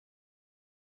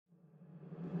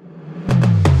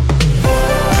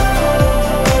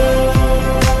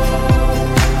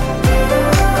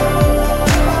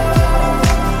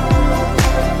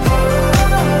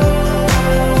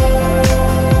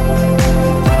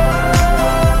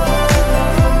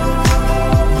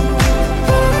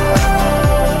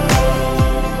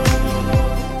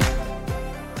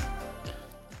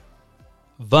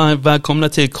Välkomna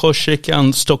till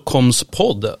Korskyrkan Stockholms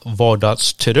podd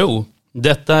Vardagstro.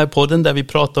 Detta är podden där vi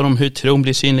pratar om hur tron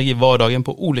blir synlig i vardagen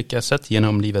på olika sätt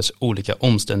genom livets olika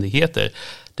omständigheter.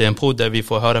 Det är en podd där vi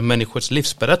får höra människors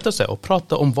livsberättelse och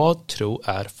prata om vad tro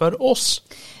är för oss.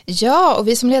 Ja, och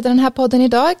vi som leder den här podden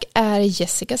idag är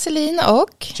Jessica Selin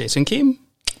och Jason Kim.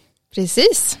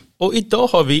 Precis. Och idag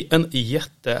har vi en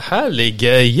jättehärlig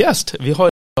gäst. Vi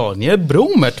har Daniel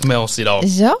Bromert med oss idag.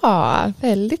 Ja,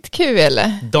 väldigt kul.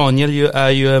 Daniel är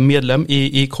ju medlem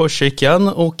i Korskyrkan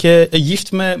och är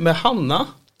gift med Hanna.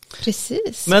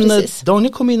 Precis. Men precis.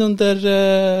 Daniel kom in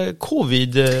under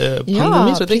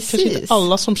covid-pandemin, så det är kanske inte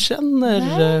alla som känner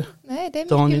Nej, det är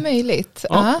Daniel. mycket möjligt.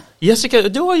 Ja. Jessica,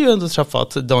 du har ju ändå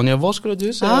träffat Daniel. Vad skulle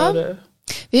du säga? Ja.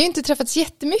 Vi har ju inte träffats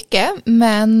jättemycket,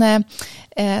 men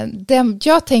det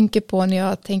jag tänker på när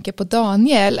jag tänker på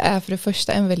Daniel är för det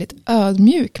första en väldigt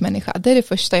ödmjuk människa. Det är det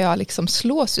första jag liksom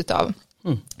slås utav.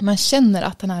 Man känner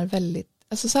att han är väldigt,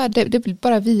 alltså så här, det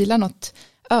bara vilar något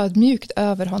ödmjukt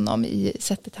över honom i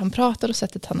sättet han pratar och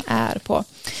sättet han är på.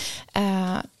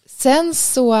 Sen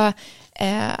så,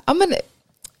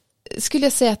 skulle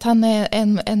jag säga att han är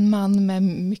en man med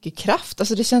mycket kraft.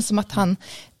 Alltså det känns som att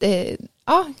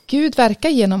Gud verkar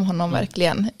genom honom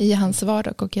verkligen i hans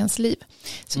vardag och i hans liv.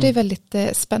 Så det är väldigt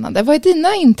spännande. Vad är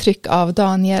dina intryck av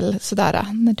Daniel sådär,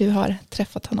 när du har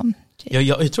träffat honom?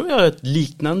 Jag tror jag har ett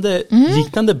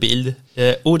liknande bild.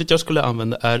 Ordet jag skulle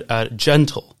använda är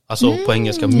gentle. Alltså på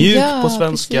engelska, mjuk på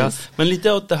svenska. Precis. Men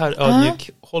lite åt det här ödmjuk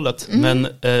hållet. Men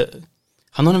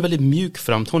han har en väldigt mjuk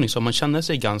framtoning, så man känner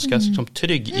sig ganska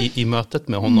trygg i mötet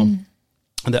med honom.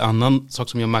 Det annan sak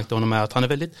som jag märkte honom är att han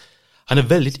är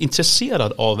väldigt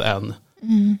intresserad av en.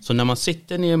 Så när man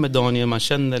sitter ner med Daniel, man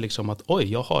känner liksom att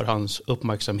jag har hans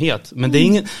uppmärksamhet. Men det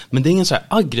är ingen så här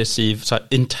aggressiv, så här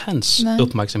intens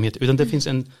uppmärksamhet, utan det finns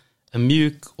en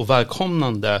mjuk och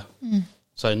välkomnande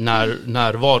så här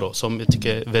närvaro som jag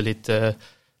tycker är väldigt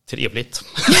trevligt.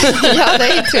 Ja, det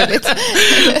är trevligt.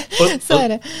 Så är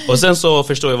det. Och sen så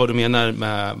förstår jag vad du menar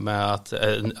med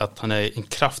att han är en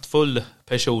kraftfull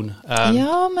person.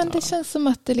 Ja, men det känns som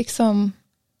att det liksom...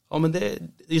 Ja, men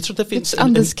jag tror att det finns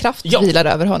andens kraft vilar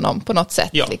över honom på något sätt.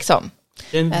 Ja. Liksom.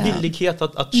 En villighet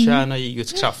att tjäna i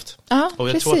Guds kraft. Och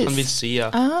jag tror att han vill se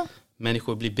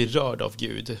människor bli berörda av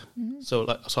Gud.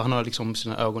 Så han har liksom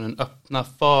sina ögonen öppna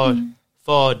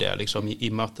för det liksom, i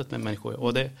mötet med människor.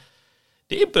 Och det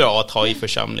är bra att ha i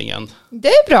församlingen. Det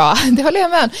är bra, det håller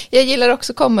jag med. Jag gillar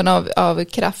också kommen av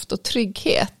kraft och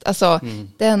trygghet. Alltså,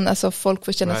 folk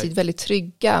får känna sig väldigt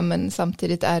trygga, men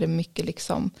samtidigt är det mycket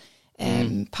liksom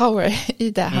power i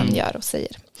det han gör och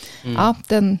säger. Ja,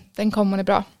 den kommer är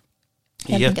bra.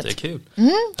 Jättekul.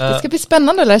 Det ska bli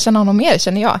spännande att lära känna honom mer,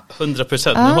 känner jag.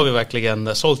 100%. Nu har vi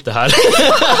verkligen sålt det här.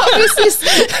 Ja, precis.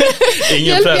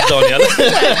 Ingen press, Daniel.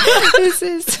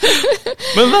 Precis.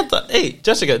 Men vänta,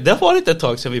 Jessica, det har varit ett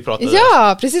tag sedan vi pratade.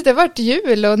 Ja, precis. Det har varit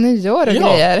jul och nyår och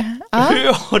grejer.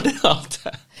 Hur har du haft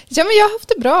det? Ja, men jag har haft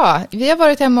det bra. Vi har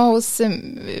varit hemma hos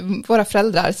våra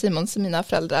föräldrar, Simons och mina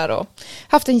föräldrar, och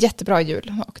haft en jättebra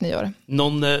jul och nyår.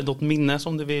 Något minne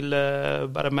som du vill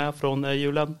bära med från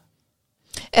julen?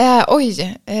 Ja,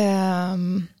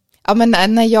 men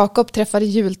när Jakob träffade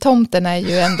jultomten är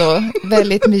ju ändå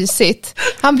väldigt mysigt.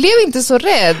 Han blev inte så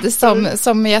rädd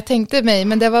som jag tänkte mig,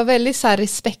 men det var väldigt så här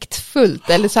respektfullt.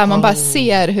 Eller så här, man bara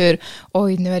ser hur,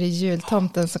 nu är det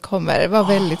jultomten som kommer. Det var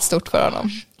väldigt stort för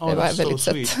honom. Det var väldigt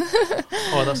sött.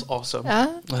 That's awesome. Ja.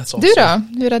 That's awesome. Du då?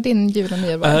 Hur har din jul och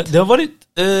nyår varit? Det har varit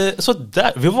så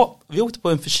där. Vi åkte på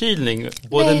en förkylning,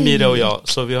 både Mira och jag,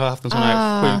 så vi har haft en sån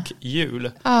här sjuk jul. Det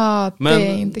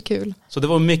är inte kul. Så det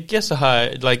var mycket så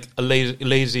här, like a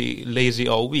lazy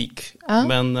all week.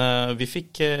 Men vi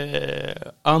fick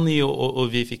Annie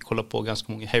och vi fick kolla på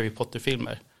ganska många Harry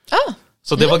Potter-filmer.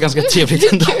 Så det var ganska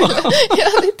trevligt ändå. Ja,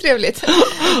 det är trevligt. Så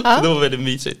det var väldigt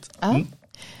mysigt.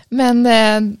 Men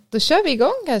då kör vi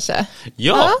igång kanske.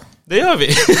 Ja, det gör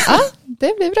vi. Ja,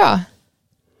 det blir bra.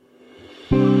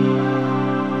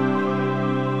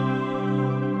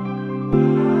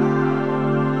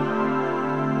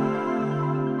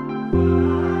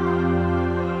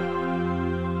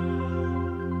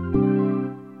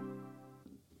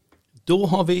 Då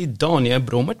har vi Daniel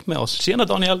Bromert med oss. Tjena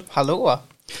Daniel. Hallå.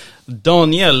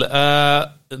 Daniel,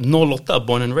 08,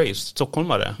 born and raised,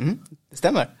 stockholmare. Det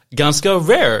stämmer. Ganska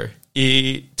rare,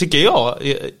 tycker jag,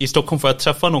 i Stockholm för att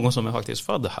träffa någon som är faktiskt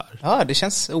född här. Ja, det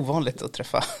känns ovanligt att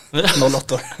träffa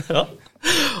 08. Ja.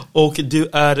 Och du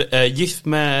är gift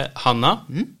med Hanna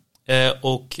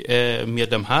och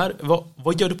medlem här.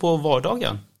 Vad gör du på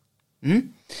vardagen?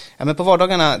 Ja, men på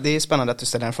vardagarna, det är spännande att du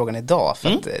ställer den frågan idag, för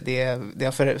att det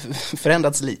har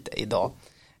förändrats lite idag.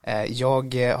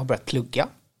 Jag har börjat plugga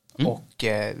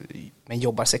men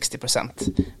jobbar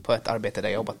 60% på ett arbete där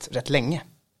jag jobbat rätt länge.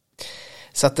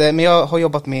 Så att, men jag har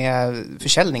jobbat med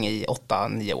försäljning i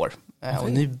 8-9 år.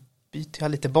 Och nu byter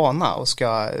jag lite bana och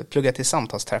ska plugga till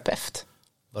samtalsterapeut.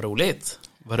 Vad roligt.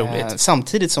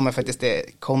 Samtidigt som jag faktiskt är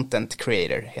content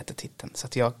creator, heter titeln. Så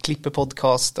att jag klipper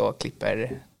podcast och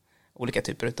klipper olika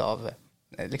typer av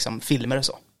liksom filmer och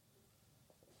så.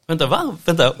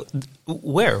 Vänta,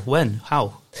 where, when,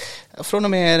 how? Från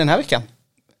och med den här veckan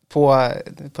på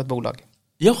ett bolag.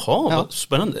 Jaha, vad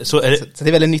spännande. Så det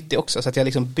är väldigt nyttigt också, så att jag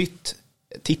liksom bytt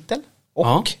titel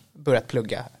och börjat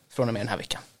plugga från och med den här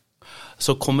veckan.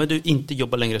 Så kommer du inte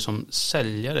jobba längre som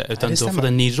säljare, utan du har fått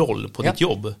en ny roll på ditt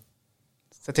jobb?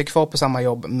 Så att jag är kvar på samma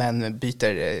jobb, men jag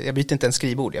byter inte en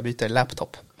skrivbord, jag byter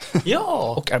laptop.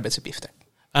 Ja. Och arbetsuppgifter.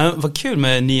 Vad kul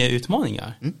med nya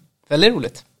utmaningar. Väldigt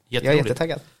roligt. Jag är Jätteroligt.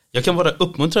 jättetaggad. Jag kan bara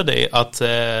uppmuntra dig att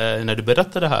när du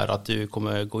berättar det här att du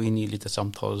kommer gå in i lite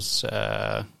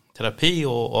samtalsterapi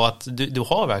och att du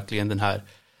har verkligen den här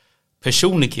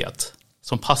personlighet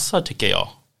som passar, tycker jag,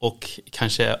 och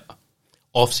kanske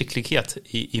avsiktlighet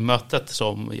i mötet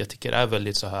som jag tycker är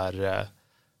väldigt så här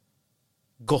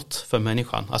gott för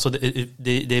människan. Alltså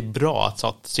det är bra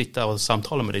att sitta och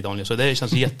samtala med dig, Daniel, så det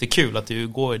känns jättekul att du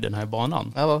går i den här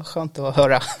banan. Ja, vad skönt att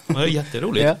höra. Det är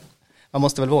jätteroligt. Ja. Man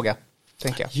måste väl våga,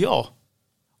 tänker jag. Ja,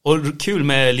 och kul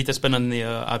med lite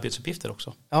spännande arbetsuppgifter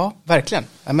också. Ja, verkligen.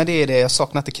 Ja, men det är det, jag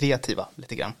saknat det kreativa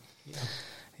lite grann.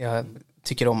 Jag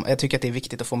tycker att det är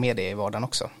viktigt att få med det i vardagen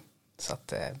också. Så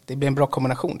att det blir en bra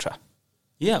kombination, tror jag.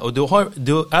 Ja, och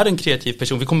du är en kreativ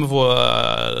person. Vi kommer få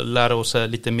lära oss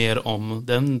lite mer om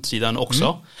den sidan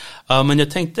också. Men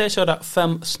jag tänkte köra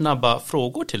 5 snabba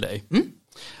frågor till dig.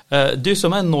 Du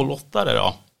som är 08-are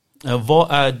då.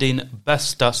 Vad är din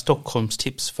bästa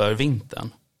Stockholmstips för vintern?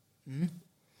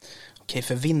 Okej,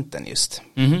 för vintern just.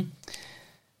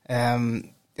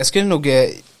 Jag skulle nog,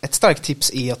 ett starkt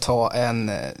tips är att ta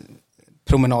en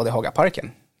promenad i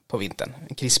Hagaparken på vintern.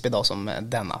 En krispig dag som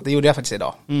denna. Det gjorde jag faktiskt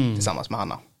idag tillsammans med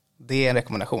Hanna. Det är en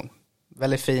rekommendation.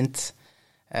 Väldigt fint.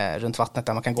 Runt vattnet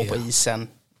där man kan gå på isen.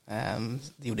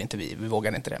 Det gjorde inte vi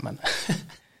vågade inte det. Men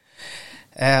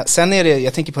sen är det,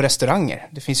 jag tänker på restauranger.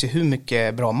 Det finns ju hur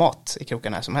mycket bra mat i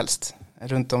krokarna här som helst.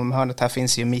 Runt om hörnet här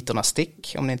finns ju Meat on a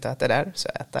Stick. Om ni inte äter där, så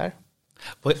ät där.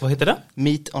 Vad heter det?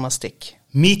 Meat on a Stick.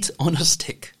 Meat on a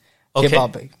Stick. Okay.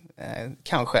 Kebab.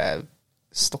 Kanske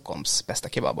Stockholms bästa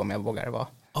kebab, om jag vågar vara.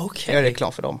 Okay. Jag är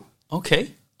reklam för dem.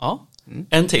 Okej, ja.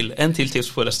 En till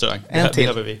tips på restaurang. En till.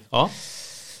 Behöver vi. Ja,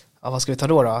 vad ska vi ta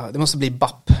då? Det måste bli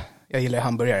BAP. Jag gillar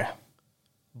hamburgare.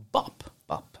 BAP?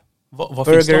 BAP. Vad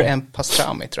Burger and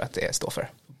pastrami tror jag att det står för.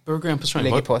 Burger and pastrami.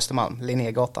 Ligger på Östermalm,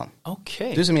 Linnégatan.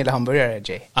 Okej. Du som gillar hamburgare,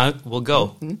 Jay. I will go.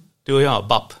 Du och jag,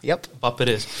 BAP. Yep. BAP it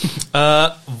is.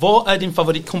 Vad är din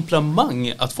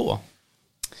favoritkomplimang att få?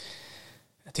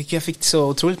 Jag tycker jag fick så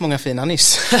otroligt många fina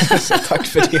nyss. Så tack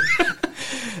för det.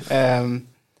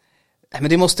 Men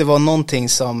det måste vara någonting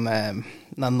som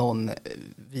när någon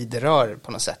vidrör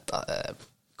på något sätt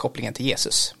kopplingen till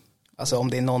Jesus. Alltså om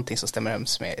det är någonting som stämmer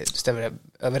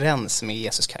överens med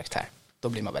Jesus karaktär, då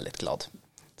blir man väldigt glad.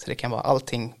 Så det kan vara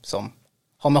allting som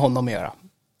har med honom att göra,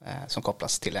 som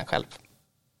kopplas till en själv.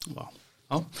 Wow.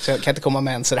 Ja. Så jag kan inte komma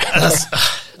med en sådär.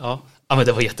 Ja, men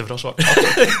det var jättebra svar.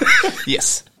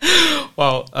 Yes.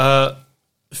 Wow.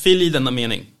 Fyll i denna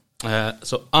mening.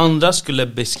 Så andra skulle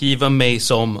beskriva mig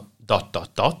som ...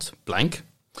 blank.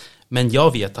 Men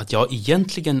jag vet att jag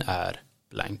egentligen är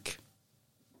blank.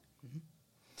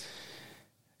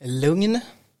 Lugn.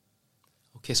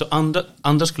 Okej, så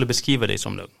andra skulle beskriva dig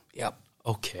som lugn? Ja.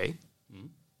 Okej.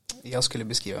 Jag skulle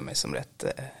beskriva mig som rätt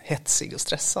hetsig och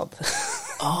stressad.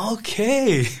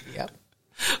 Okej. Ja.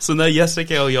 Så när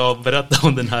Jessica och jag berättar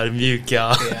om den här mjuka...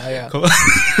 Ja.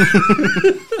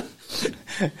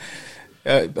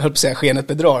 Jag höll på att säga skenet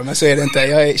bedrar, men så är det inte.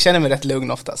 Jag känner mig rätt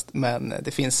lugn oftast, men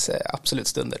det finns absolut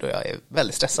stunder då jag är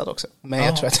väldigt stressad också. Men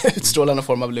jag tror att jag utstrålar någon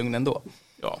form av lugn ändå.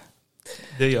 Ja,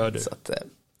 det gör du. Så att,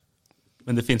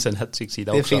 men det finns en hetsig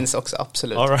sida det också. Det finns också,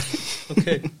 absolut. All right.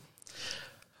 Okay.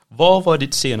 Vad var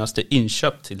ditt senaste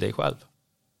inköp till dig själv?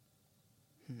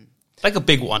 Like a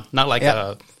big one, not like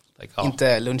a... Like,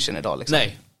 inte lunchen idag liksom.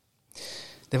 Nej.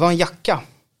 Det var en jacka.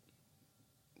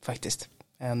 Faktiskt.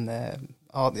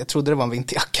 Jag trodde det var en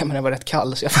vinterjacka, men den var rätt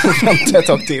kall, så jag får vänta ett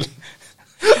tag till.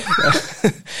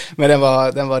 Men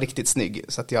den var riktigt snygg,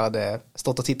 så att jag hade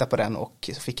stått och tittat på den och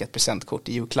så fick jag ett presentkort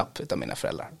i julklapp utav mina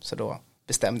föräldrar. Så då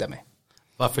bestämde jag mig.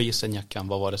 Varför just den jackan?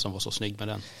 Vad var det som var så snygg med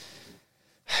den?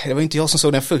 Det var inte jag som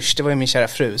såg den först, det var ju min kära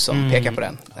fru som pekade på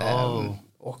den.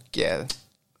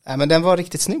 Men den var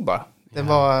riktigt snygg bara.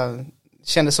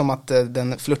 kändes som att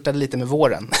den flirtade lite med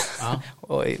våren. Ja.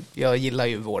 Och jag gillar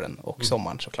ju våren och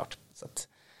sommaren såklart. Så att,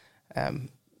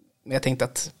 men jag tänkte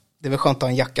att det är väl skönt att ha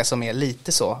en jacka som är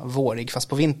lite så vårig fast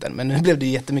på vintern. Men nu blev det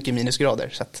ju jättemycket minusgrader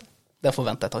så att den får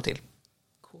vänta ett tag till.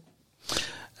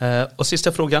 Och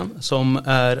sista frågan som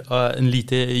är en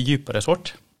lite djupare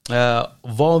sort.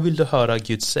 Vad vill du höra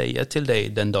Gud säga till dig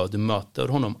den dag du möter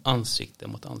honom ansikte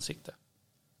mot ansikte?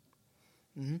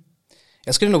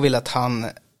 Jag skulle nog vilja att han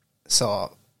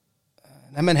sa,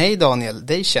 nej men hej Daniel,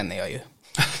 dig känner jag ju.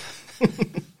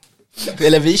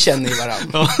 Eller vi känner ju varandra.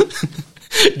 Ja.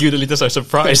 Gud är lite så här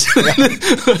surprise.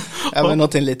 Ja, men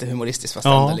någonting lite humoristiskt fast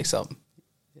ändå liksom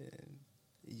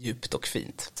djupt och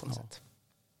fint på något sätt.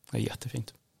 Det är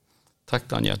jättefint. Tack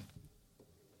Daniel.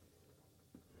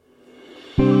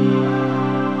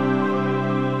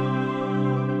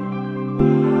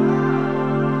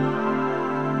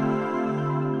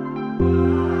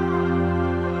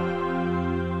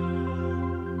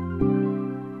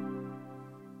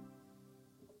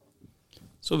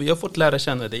 Så vi har fått lära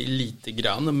känna dig lite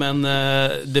grann, men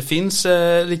det finns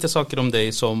lite saker om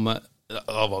dig som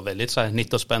var väldigt så här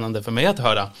nytt och spännande för mig att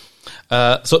höra.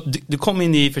 Så du kom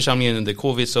in i församlingen under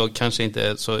covid, så kanske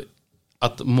inte så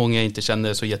att många inte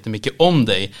känner så jättemycket om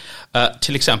dig.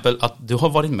 Till exempel att du har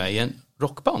varit med i en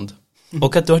rockband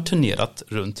och att du har turnerat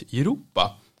runt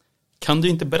Europa. Kan du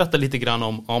inte berätta lite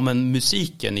grann om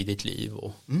musiken i ditt liv?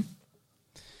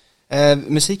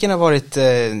 Musiken har varit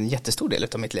en jättestor del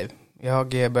av mitt liv. Jag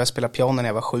började spela piano när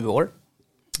jag var 7 år.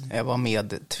 Jag var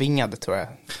medtvingad, tror jag,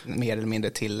 mer eller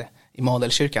mindre till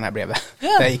Immanuelskyrkan här bredvid.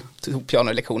 Där jag tog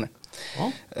pianolektioner.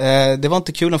 Det var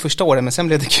inte kul de första åren, men sen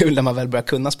blev det kul när man väl började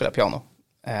kunna spela piano.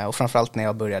 Och framförallt när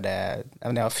jag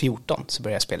var 14 så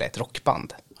började jag spela i ett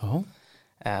rockband.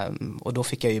 Och då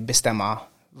fick jag ju bestämma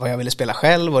vad jag ville spela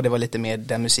själv, och det var lite mer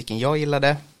den musiken jag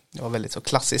gillade. Jag var väldigt så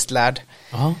klassiskt lärd.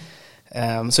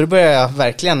 Så då började jag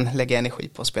verkligen lägga energi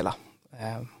på att spela.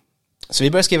 Så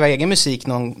vi började skriva egen musik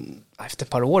efter ett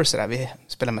par år sådär. Vi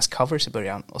spelade mest covers i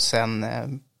början. Och sen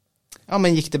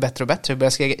men gick det bättre och bättre. Vi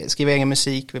började skriva egen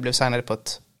musik. Vi blev signade på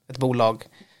ett bolag.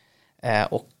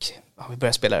 Och vi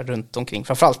började spela runt omkring.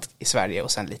 Framförallt i Sverige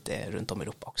och sen lite runt om i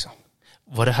Europa också.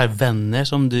 Var det här vänner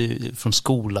som du från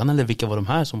skolan, eller vilka var de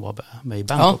här som var med i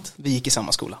bandet? Ja, vi gick i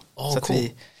samma skola. Så att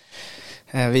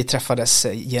vi träffades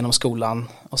genom skolan.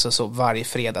 Och så varje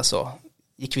fredag så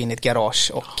gick vi in i ett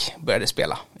garage och började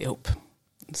spela ihop.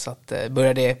 Så att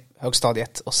började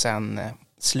högstadiet och sen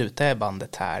slutade jag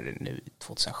bandet här nu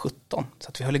 2017. Så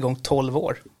att vi höll igång 12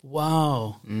 år.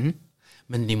 Wow.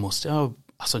 Men ni måste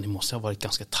ha varit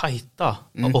ganska tajta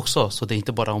också. Så det är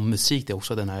inte bara om musik, det är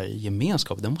också den här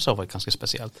gemenskapen. Det måste ha varit ganska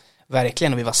speciellt.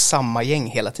 Verkligen, och vi var samma gäng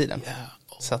hela tiden.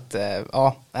 Så att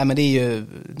men det är ju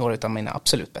några av mina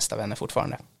absolut bästa vänner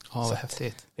fortfarande. Ja, vad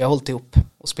häftigt. Vi har hållit ihop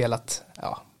och spelat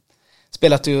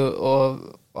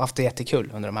och haft det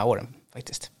jättekul under de här åren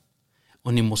faktiskt.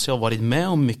 Och ni måste ha varit med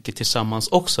om mycket tillsammans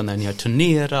också när ni har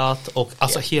turnerat och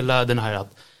alltså hela den här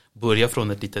att börja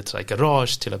från ett litet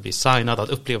garage till att bli signad, att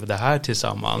uppleva det här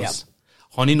tillsammans.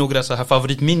 Har ni några så här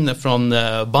favoritminnen från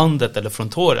bandet eller från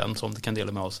touren som du kan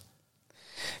dela med oss?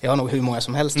 Jag har nog hur många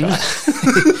som helst tror jag.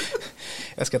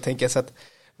 Jag ska tänka så att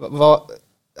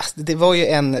det var ju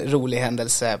en rolig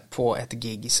händelse på ett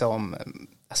gig som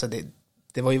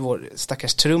det var ju vår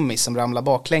stackars trummis som ramlade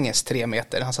baklänges 3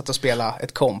 meter. Han satt och spelade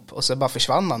ett komp och så bara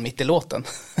försvann han mitt i låten.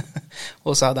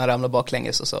 Och så hade han ramlat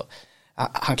baklänges och så.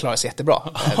 Han klarade sig jättebra.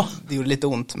 Det gjorde lite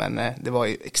ont, men det var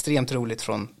ju extremt roligt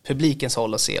från publikens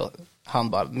håll att se. Och han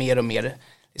bara mer och mer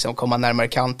liksom komma närmare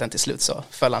kanten, till slut så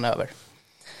föll han över.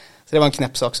 Så det var en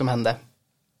knäpp sak som hände.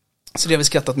 Så det har vi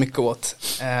skrattat mycket åt.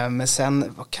 Men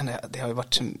sen, det har ju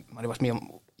man har varit med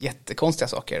om jättekonstiga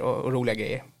saker och roliga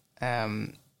grejer.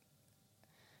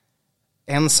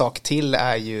 En sak till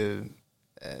är ju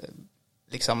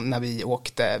liksom när vi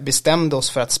bestämde oss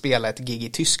för att spela ett gig i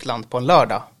Tyskland på en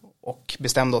lördag och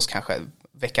bestämde oss kanske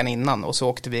veckan innan, och så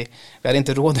åkte vi hade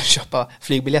inte råd att köpa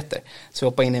flygbiljetter, så vi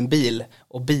hoppade in i en bil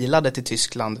och bilade till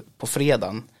Tyskland på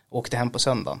fredagen och åkte hem på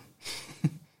söndagen.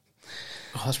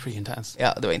 That's pretty intense.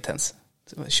 Ja, det var intens.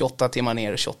 28 timmar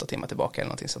ner och 28 timmar tillbaka eller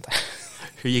någonting sånt där.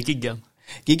 Hur gick giggen?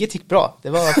 Gigget gick bra, det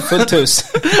var fullt hus.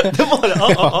 Det var det,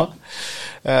 ja.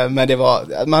 Men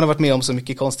man har varit med om så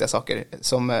mycket konstiga saker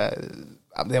som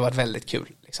det har varit väldigt kul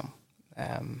liksom.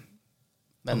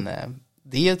 Men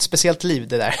det är ett speciellt liv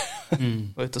det där.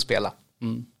 Att ut och spela.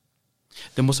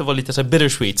 Det måste vara lite så här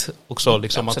bittersweet också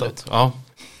liksom, absolut.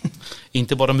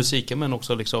 inte bara musiken men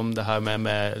också liksom det här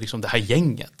med liksom det här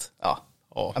gänget. Ja.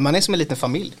 Man är som en liten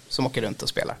familj som åker runt och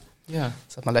spelar.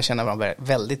 Så att man lär känna varandra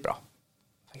väldigt bra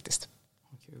faktiskt.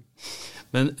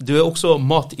 Men du är också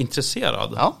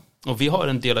matintresserad. Ja. Och vi har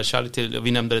en del av kärlek till,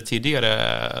 vi nämnde det tidigare,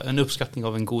 en uppskattning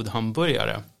av en god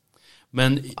hamburgare.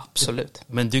 Men, absolut.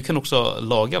 Men du kan också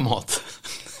laga mat.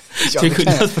 Ja, till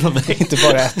skillnad från mig. Inte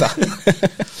bara äta.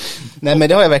 Nej, men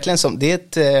det har jag verkligen som, det är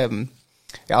ett,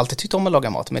 jag har alltid tyckt om att laga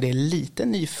mat, men det är lite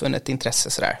nyfunnet intresse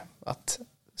sådär. Att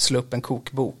slå upp en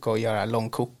kokbok och göra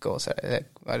långkok och så,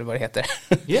 vad det heter.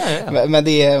 Yeah. Men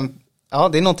det är, ja,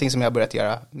 det är någonting som jag har börjat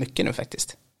göra mycket nu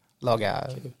faktiskt. Laga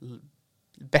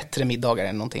bättre middagar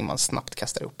än någonting man snabbt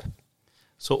kastar upp.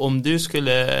 Så om du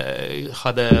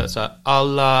hade så här,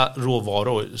 alla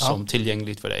råvaror som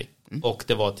tillgängligt för dig och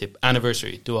det var typ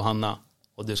anniversary, du och Hanna,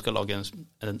 och du ska laga en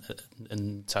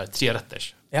så här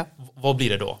 3-rätters. Ja. Vad blir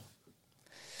det då?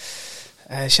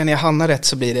 Känner jag Hanna rätt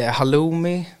så blir det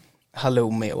halloumi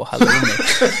och halloumi.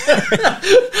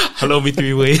 Halloumi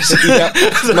 3 ways. Ja,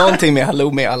 någonting med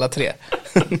halloumi alla 3.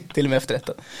 Till och med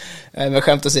efterrätten. Men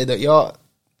skämt åsido,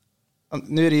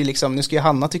 nu är det ju liksom, nu ska ju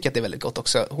Hanna tycka att det är väldigt gott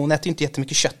också. Hon äter ju inte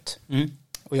jättemycket kött.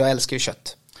 Och jag älskar ju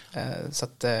kött. Så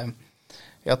att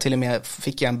jag till och med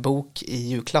fick en bok i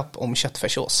julklapp om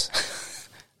köttfärssås.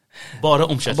 Bara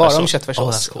om köttfärssås? Bara om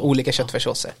köttfärssås. Cool. Olika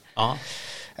köttfärssåser. Ja.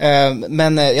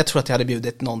 Men jag tror att jag hade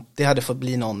bjudit det hade fått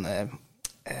bli någon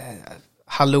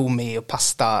halloumi och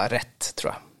pasta rätt,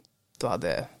 tror jag. Då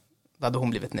hade hon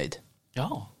blivit nöjd.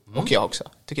 Ja. Och jag också.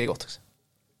 Tycker det är gott också.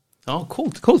 Ja,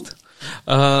 coolt.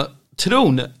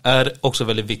 Tron är också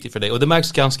väldigt viktigt för dig. Och det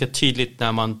märks ganska tydligt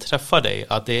när man träffar dig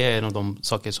att det är en av de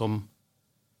saker som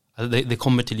det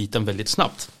kommer till ytan väldigt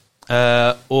snabbt.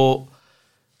 Och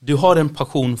du har en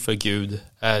passion för Gud.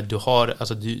 Du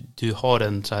har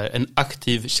en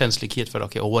aktiv känslighet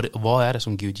för och vad är det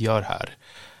som Gud gör här?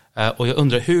 Och jag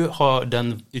undrar, hur har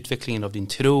den utvecklingen av din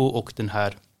tro och den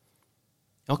här,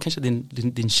 kanske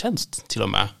din tjänst till och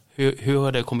med, hur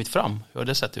har det kommit fram? Hur har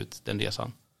det sett ut, den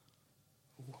resan?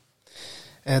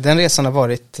 Den resan har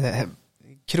varit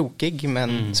krokig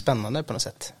men spännande på något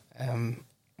sätt.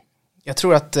 Jag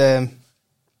tror att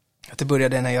det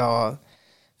började när jag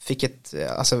fick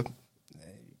jag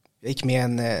gick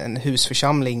med en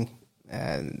husförsamling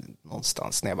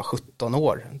någonstans när jag var 17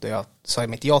 år, då jag sa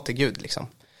mitt ja till Gud liksom.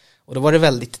 Och då var det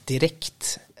väldigt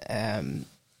direkt.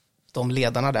 De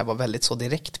ledarna där var väldigt så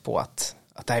direkt på att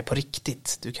det här är på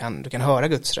riktigt. Du kan höra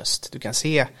Guds röst. Du kan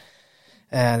se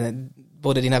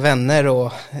både dina vänner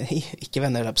och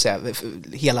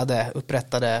icke-vänner, helade,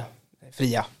 upprättade,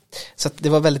 fria. Så att det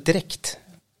var väldigt direkt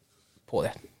på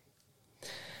det.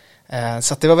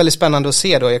 Så att det var väldigt spännande att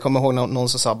se då. Jag kommer ihåg någon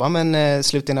som sa, men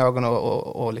slut dina ögon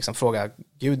och liksom fråga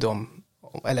Gud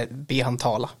eller be han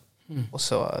tala. Och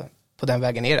så på den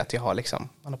vägen är det att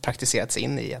man har praktiserat sig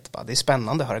in i att det är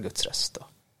spännande att höra Guds röst och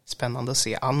spännande att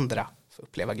se andra få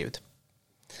uppleva Gud.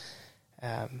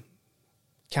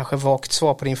 Kanske vagt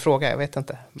svar på din fråga, jag vet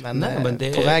inte. Men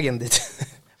på vägen dit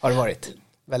har det varit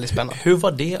väldigt spännande. Hur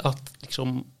var det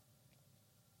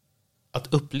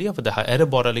att uppleva det här? Är det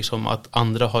bara att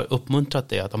andra har uppmuntrat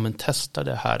dig att testa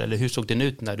det här? Eller hur såg det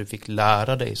ut när du fick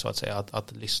lära dig så att säga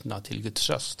att lyssna till Guds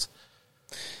röst?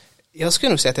 Jag skulle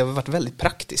nog säga att det har varit väldigt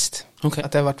praktiskt. Okay.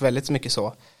 Att det har varit väldigt mycket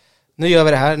så. Nu gör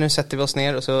vi det här, nu sätter vi oss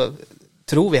ner och så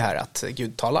tror vi här att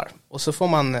Gud talar. Och så får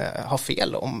man ha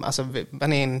fel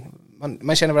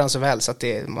man känner varandra så väl så att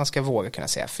man ska våga kunna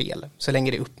säga fel. Så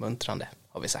länge det är uppmuntrande,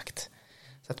 har vi sagt.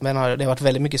 Så att, det har varit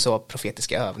väldigt mycket så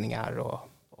profetiska övningar och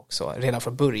så redan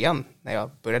från början när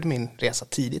jag började min resa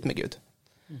tidigt med Gud.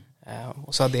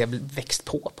 Och så har det växt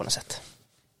på något sätt.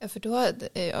 Ja, för då,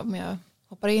 om jag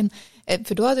hoppar in,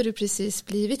 för då hade du precis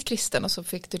blivit kristen och så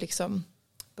fick du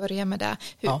börja med det.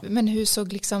 Men hur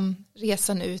såg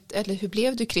resan ut, eller hur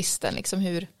blev du kristen?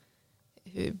 Hur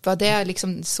var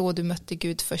det så du mötte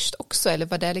Gud först också, eller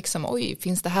var det oj,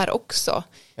 finns det här också?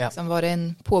 Ja. Var det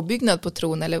en påbyggnad på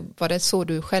tron, eller var det så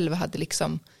du själv hade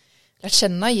lärt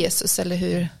känna Jesus, eller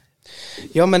hur?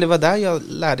 Ja, men det var där jag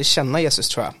lärde känna Jesus,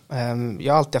 tror jag.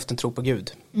 Jag har alltid haft en tro på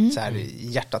Gud. Så här, i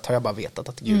hjärtat har jag bara vetat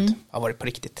att Gud har varit på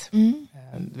riktigt.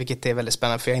 Vilket är väldigt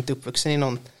spännande, för jag är inte uppvuxen i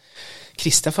någon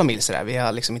kristen familj. Så där. Vi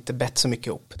har inte bett så mycket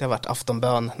ihop. Det har varit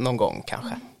aftonbön någon gång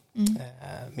kanske.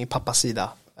 Min pappas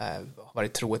sida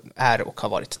är och har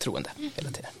varit troende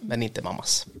hela tiden, men inte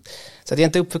mammas. Så att jag är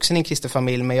inte uppvuxen i en kristen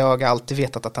familj, men jag har alltid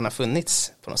vetat att han har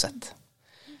funnits på något sätt.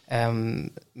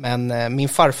 Men min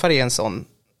farfar är en sån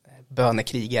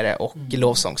bönekrigare och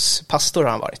lovsångspastor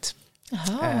har han varit.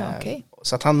 Aha, okay.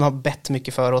 Så att han har bett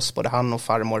mycket för oss, både han och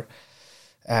farmor.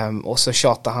 Och så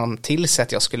tjatade han till sig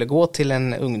att jag skulle gå till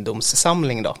en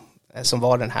ungdomssamling då, som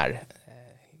var den här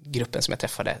gruppen som jag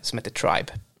träffade, som heter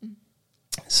Tribe,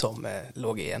 som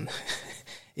låg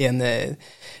i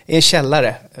en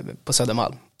källare på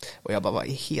Södermalm. Och jag bara, var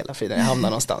i hela friden jag hamnade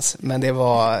någonstans. Men det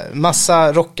var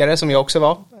massa rockare som jag också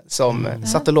var, som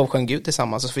satt och lovsjöng Gud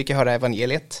tillsammans. Och så fick jag höra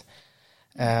evangeliet.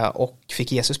 Och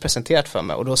fick Jesus presenterat för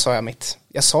mig. Och då sa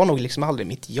jag sa nog liksom aldrig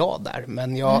mitt ja där.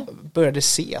 Men jag började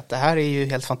se att det här är ju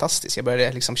helt fantastiskt. Jag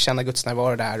började liksom känna Guds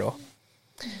närvaro där. Och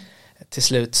till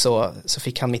slut så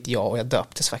fick han mitt ja. Och jag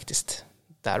döptes faktiskt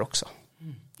där också.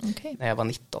 Okay. När jag var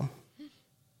 19.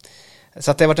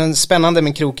 Så att det har varit en spännande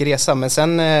men krokig resa. Men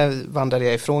sen vandrade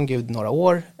jag ifrån Gud några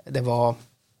år.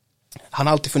 Han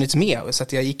har alltid funnits med. Så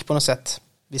att jag gick på något sätt.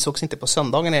 Vi sågs inte på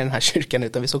söndagen i den här kyrkan,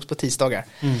 utan vi sågs på tisdagar.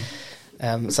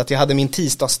 Så att jag hade min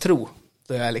tisdagstro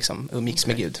då jag liksom umgicks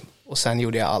med Gud. Och sen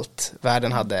gjorde jag allt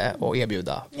världen hade att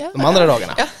erbjuda de andra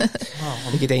dagarna.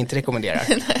 Vilket jag inte rekommenderar.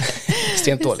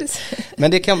 Extremt dåligt.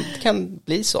 Men det kan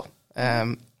bli så.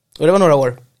 Och det var några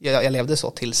år. Jag levde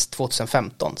så tills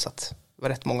 2015. Så att det var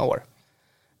rätt många år.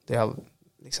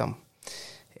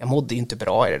 Jag mådde ju inte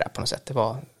bra i det där på något sätt.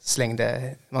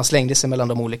 Man slängde sig mellan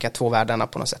de olika två världarna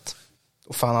på något sätt.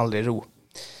 Och fann aldrig ro.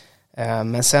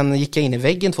 Men sen gick jag in i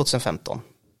väggen 2015.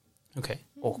 Okay.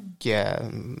 Och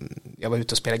jag var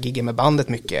ute och spelade gigger med bandet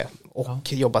mycket.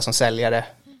 Och jobbade som säljare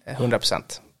 100%.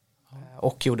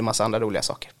 Och gjorde massa andra roliga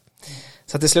saker.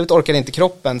 Så till slut orkade inte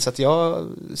kroppen. Så att jag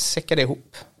säckade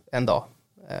ihop en dag.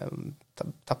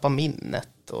 Tappade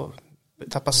minnet och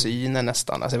tappade synen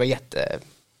nästan. Alltså det var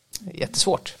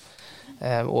jättesvårt.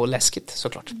 Och läskigt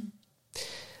såklart.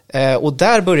 Och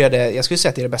där började, jag skulle säga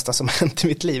att det är det bästa som hänt i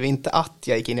mitt liv. Inte att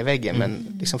jag gick in i väggen,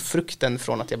 men liksom frukten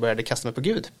från att jag började kasta mig på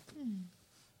Gud.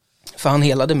 För han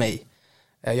helade mig.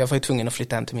 Jag var ju tvungen att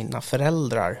flytta hem till mina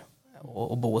föräldrar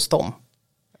och bo hos dem.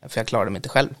 För jag klarade mig inte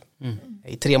själv.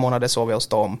 I 3 månader sov jag hos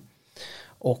dem.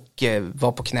 Och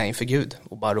var på knä inför Gud.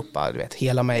 Och bara ropa,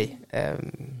 hela mig.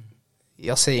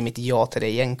 Jag säger mitt ja till dig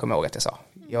igen, kommer jag ihåg att jag sa.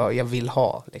 Jag vill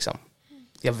ha, liksom.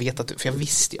 Jag vet för jag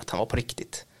visste ju att han var på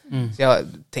riktigt. Så jag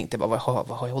tänkte bara, vad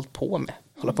har jag hållit på med?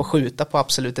 Hålla på att skjuta på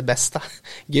absolut det bästa.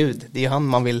 Gud, det är han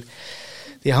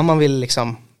man vill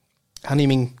liksom, han är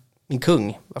ju min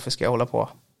kung. Varför ska jag hålla på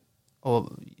och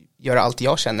göra allt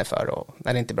jag känner för och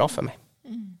när det inte är bra för mig?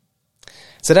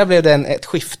 Så där blev det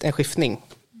en skiftning.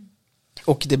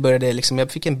 Och det började liksom,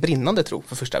 jag fick en brinnande tro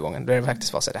för första gången. Där det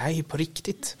faktiskt var så här, det här är ju på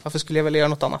riktigt. Varför skulle jag väl göra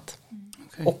något annat?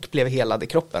 Okay. Och blev helad i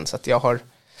kroppen. Så att jag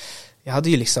hade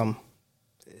ju liksom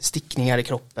stickningar i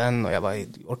kroppen och jag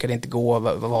orkade inte gå,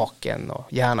 var vaken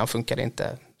och hjärnan funkade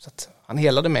inte. Så att han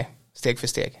helade mig steg för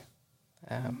steg.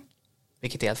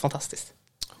 Vilket är helt fantastiskt.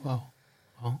 Wow.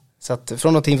 Så att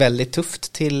från någonting väldigt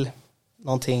tufft till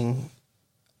någonting,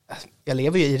 jag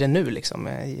lever ju i det nu liksom,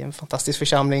 i en fantastisk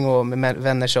församling och med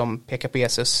vänner som pekar på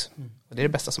Jesus. Och det är det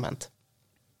bästa som hänt.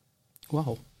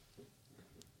 Wow.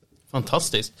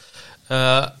 Fantastiskt.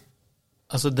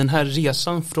 Alltså den här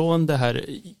resan från det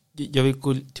här, jag vill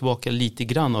gå tillbaka lite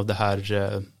grann av det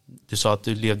här, du sa att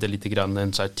du levde lite grann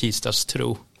en så här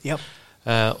tisdagstro. Ja.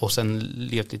 Och sen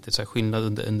levt lite så här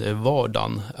skillnad under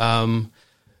vardagen.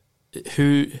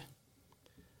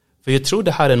 För jag tror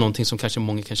det här är någonting som kanske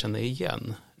många kan känna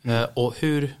igen. Och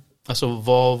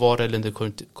vad var det, eller du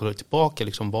kollar tillbaka,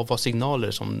 liksom, vad var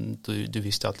signaler som du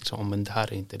visste att liksom, men det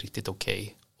här är inte riktigt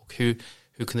okej. Och hur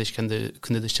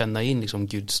kunde du känna in liksom,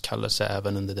 Guds kallelse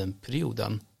även under den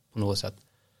perioden på något sätt?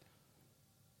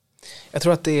 Jag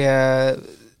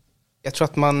tror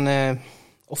att man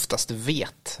oftast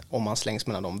vet om man slängs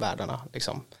mellan de världarna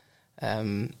liksom.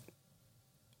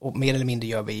 Och mer eller mindre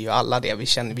gör vi ju alla det.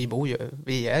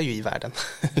 Vi är ju i världen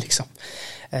liksom.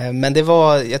 Men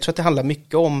jag tror att det handlar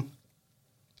mycket om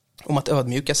att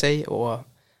ödmjuka sig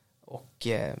och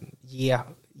ge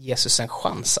Jesus en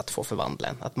chans att få förvandla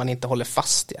en. Att man inte håller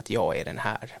fast i att jag är den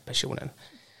här personen.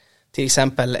 Till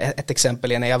exempel, ett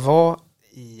exempel är när jag var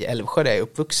i Älvsjö där jag är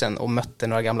uppvuxen och mötte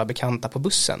några gamla bekanta på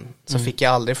bussen. Så fick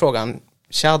jag aldrig frågan,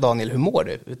 tja Daniel, hur mår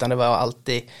du? Utan det var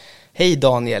alltid, hej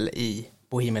Daniel i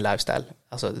Bohemian Lifestyle.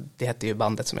 Alltså det hette ju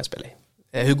bandet som jag spelade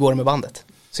i. Hur går det med bandet?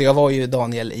 Så jag var ju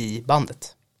Daniel i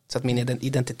bandet. Så att min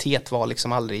identitet var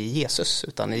liksom aldrig i Jesus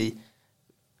utan i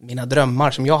mina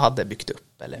drömmar som jag hade byggt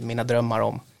upp. Eller mina drömmar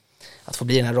om att få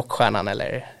bli den här rockstjärnan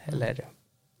eller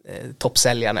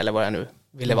toppsäljaren eller vad jag nu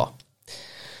ville vara.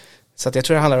 Så att jag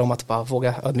tror det handlar om att bara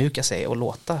våga ödmjuka sig och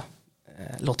låta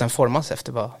en formas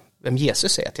efter vem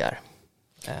Jesus säger att jag är.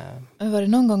 Var det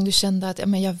någon gång du kände att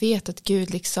jag vet att Gud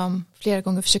liksom flera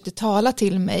gånger försökte tala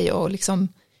till mig och liksom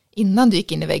innan du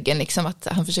gick in i väggen liksom att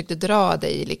han försökte dra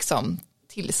dig liksom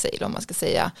till sig om man ska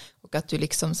säga och att du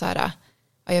liksom så här,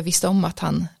 jag visste om att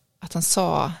han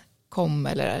sa kom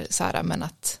eller så här, men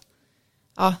att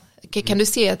kan du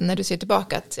se att när du ser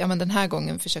tillbaka att men den här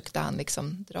gången försökte han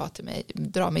liksom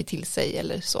dra mig till sig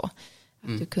eller så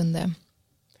att du kunde.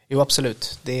 Jo,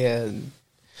 absolut.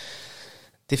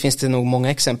 Det finns det nog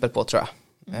många exempel på, tror jag.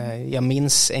 Jag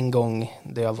minns en gång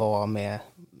då jag var med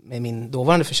min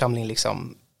dåvarande församling.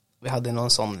 Liksom, vi hade någon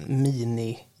sån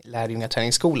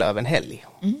mini-lärjungaträningsskola över en helg.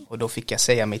 Och då fick jag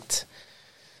säga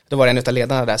då var det en av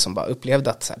ledarna där som bara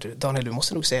upplevde att så här, Daniel, du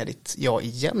måste nog säga ditt ja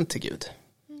igen till Gud.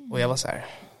 Och jag var så här,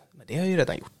 men det har jag ju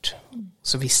redan gjort.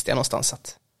 Så visste jag någonstans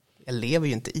att jag lever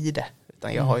ju inte i det.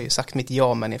 Utan jag har ju sagt mitt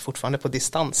ja, men är fortfarande på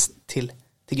distans till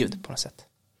Gud på något sätt.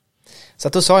 Så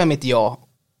att då sa jag mitt ja,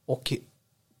 och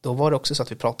då var det också så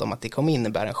att vi pratade om att det kommer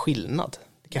innebära en skillnad.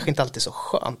 Det kanske inte alltid är så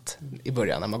skönt i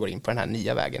början när man går in på den här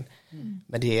nya vägen.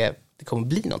 Men det kommer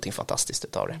bli någonting fantastiskt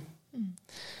utav det.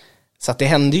 Så att det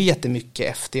hände ju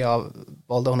jättemycket efter jag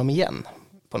valde honom igen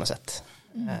på något sätt.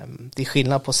 Det är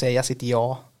skillnad på att säga sitt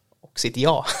ja och sitt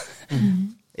ja.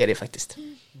 Är det faktiskt.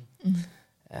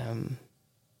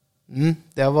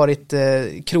 Det har varit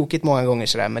krokigt många gånger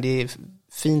sådär, men det är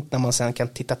fint när man sen kan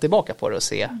titta tillbaka på det och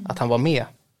se att han var med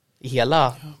i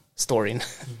hela storyn.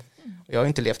 Och jag har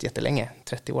inte levt jättelänge,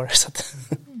 30 år, så att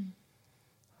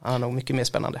han är nog mycket mer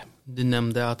spännande. Du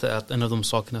nämnde att en av de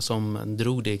sakerna som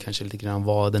drog dig kanske lite grann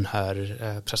var den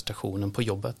här prestationen på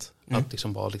jobbet. Att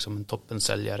liksom vara liksom en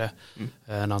toppensäljare.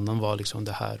 En annan var liksom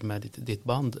det här med ditt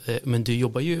band. Men du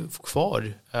jobbar ju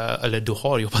kvar, eller du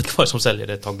har jobbat kvar som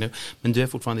säljare ett tag nu. Men du är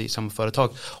fortfarande i samma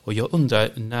företag. Och jag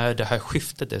undrar när det här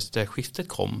skiftet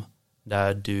kom.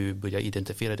 Där du börjar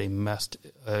identifiera dig mest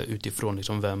utifrån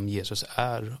liksom vem Jesus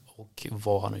är och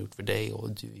vad han har gjort för dig och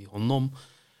du i honom.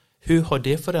 Hur har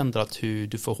det förändrat hur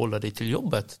du förhåller dig till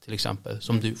jobbet till exempel,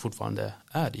 som du fortfarande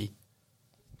är i?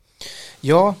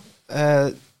 Ja,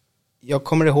 jag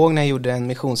kommer ihåg när jag gjorde en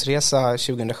missionsresa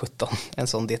 2017, en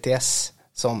sån DTS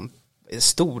som är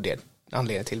stor del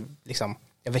anledning till, liksom,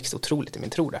 jag växte otroligt i min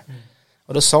tro där.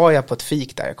 Och då sa jag på ett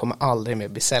fik där, jag kommer aldrig mer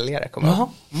bli säljare. Och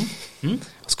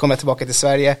så kom jag tillbaka till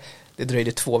Sverige, det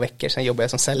dröjde 2 veckor, sen jobbade jag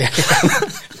som säljare.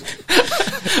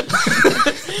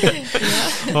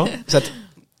 Så att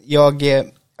jag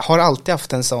har alltid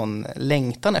haft en sån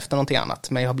längtan efter någonting annat,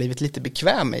 men jag har blivit lite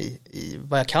bekväm i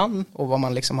vad jag kan och vad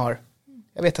man liksom har.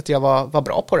 Jag vet att jag var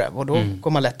bra på det, och då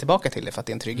går man lätt tillbaka till det för att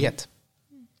det är en trygghet.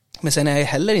 Men sen har jag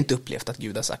heller inte upplevt att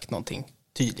Gud har sagt någonting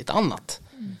tydligt annat.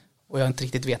 Och jag har inte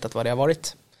riktigt vetat vad det har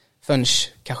varit förrän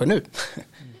kanske nu.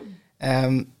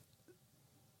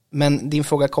 Men din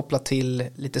fråga kopplat till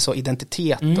lite så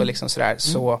identitet och liksom sådär,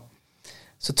 så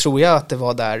tror jag att det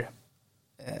var där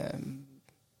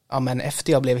men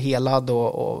efter jag blev helad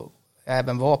och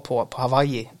även var på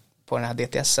Hawaii på den här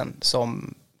DTSen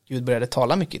som Gud började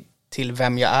tala mycket till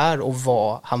vem jag är och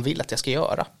vad han vill att jag ska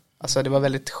göra. Alltså det var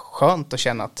väldigt skönt att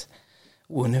känna att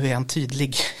nu är han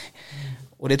tydlig.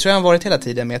 Och det tror jag har varit hela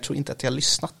tiden, men jag tror inte att jag har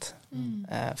lyssnat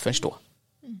förrän då.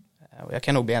 Och jag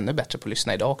kan nog bli ännu bättre på att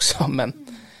lyssna idag också,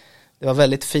 men det var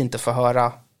väldigt fint att få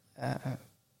höra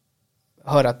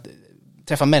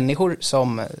träffa människor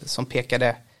som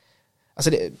pekade.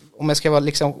 Alltså om jag ska vara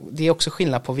liksom, det är också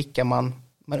skillnad på vilka man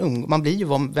blir ju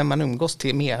vem man umgås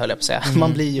till med, höll jag på att säga.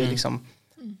 Man blir ju liksom,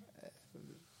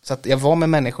 så att jag var med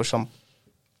människor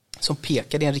som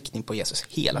pekade i en riktning på Jesus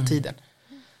hela tiden.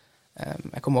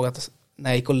 Jag kommer ihåg att när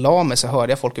jag gick och la mig så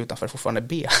hörde jag folk utanför fortfarande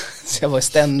be. Så jag var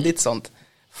ständigt sånt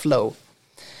flow.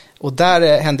 Och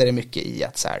där hände det mycket i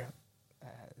att så här,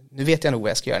 nu vet jag nog vad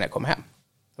jag ska göra när jag kommer hem.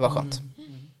 Det var skönt.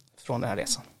 Från den här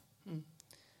resan.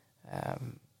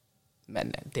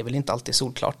 Men det är väl inte alltid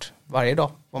solklart varje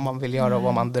dag vad man vill göra och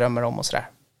vad man drömmer om och sådär.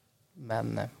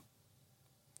 Men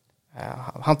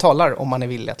han talar om man är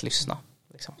villig att lyssna.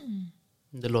 Liksom.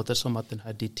 Det låter som att den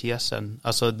här DTSen,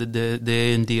 alltså det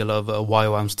är en del av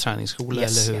YWAMs träningsskola,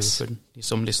 eller hur? Yes. För ni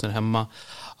som lyssnar hemma,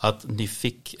 att ni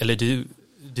fick, eller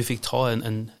du fick ta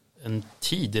en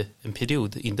tid, en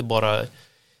period, inte bara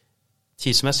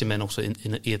tidsmässigt men också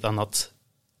i ett annat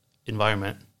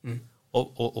environment.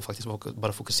 Och faktiskt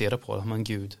bara fokusera på, men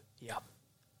Gud,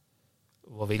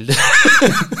 vad vill du?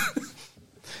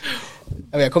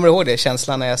 Jag kommer ihåg det,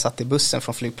 känslan när jag satt i bussen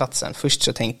från flygplatsen. Först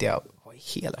så tänkte jag, vad i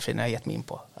hela friden har jag gett mig in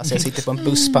på? Alltså jag sitter på en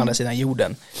buss på andra sidan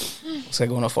jorden och ska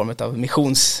gå någon form av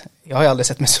missions. Jag har ju aldrig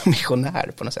sett mig som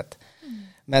missionär på något sätt.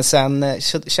 Men sen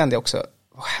kände jag också,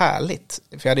 vad härligt.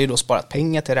 För jag hade ju då sparat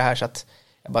pengar till det här, så att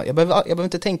jag behöver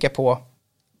inte tänka på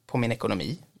min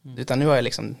ekonomi. Utan nu har jag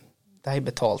liksom, det här är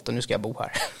betalt och nu ska jag bo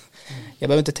här. Jag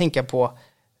behöver inte tänka på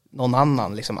någon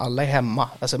annan, liksom alla är hemma.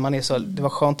 Alltså det var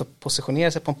skönt att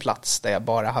positionera sig på en plats där jag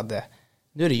bara hade,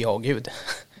 nu är det jag och Gud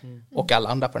och alla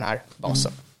andra på den här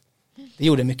basen. Det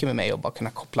gjorde mycket med mig att bara kunna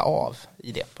koppla av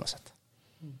i det på något sätt.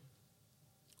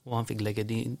 Och han fick lägga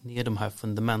ner de här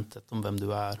fundamentet om vem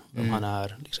du är, vem han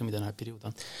är liksom i den här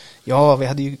perioden. Ja, vi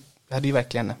hade ju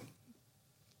verkligen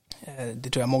det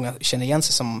tror jag många känner igen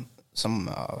sig som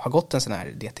har gått en sån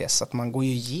här DTS, att man går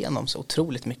ju igenom så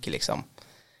otroligt mycket liksom,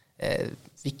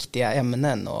 viktiga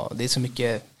ämnen, och det är så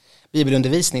mycket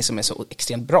bibelundervisning som är så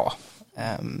extremt bra.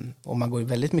 Och man går ju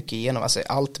väldigt mycket igenom, alltså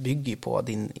allt bygger ju på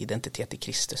din identitet i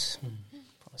Kristus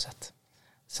på något sätt.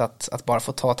 Så att bara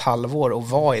få ta ett halvår och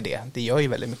vara i det gör ju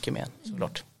väldigt mycket med en,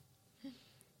 såklart.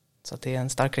 Så att det är en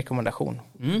stark rekommendation.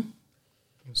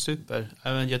 Super.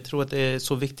 Jag tror att det är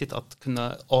så viktigt att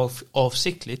kunna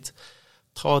avsiktligt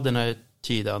ta den här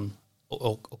tiden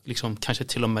och liksom, kanske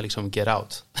till och med liksom get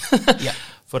out. Yeah.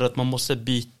 För att man måste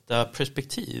byta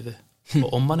perspektiv.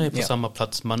 Och om man är på samma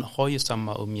plats, man har ju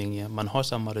samma umgänge, man har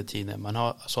samma rutiner, man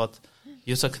har, så att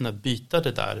just att kunna byta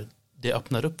det där, det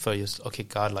öppnar upp för just, okay,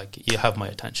 God, like, you have my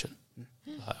attention.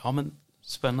 Ja, men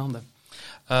spännande.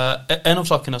 En av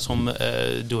sakerna som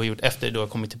du har gjort efter du har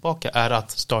kommit tillbaka är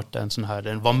att starta en sån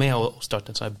här, vara med och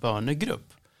starta en sån här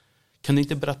bönegrupp. Kan du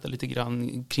inte berätta lite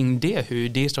grann kring det, hur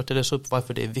det startades upp,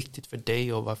 varför det är viktigt för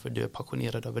dig och varför du är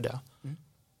passionerad över det?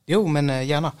 Jo, men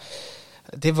gärna.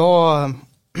 Det var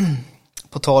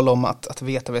på tal om att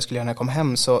veta vad jag skulle göra när jag kom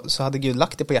hem, så hade Gud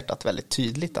lagt det på hjärtat väldigt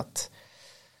tydligt att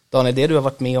Daniel, det du har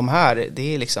varit med om här, det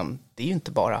är ju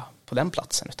inte bara på den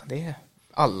platsen, utan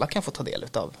alla kan få ta del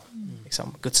av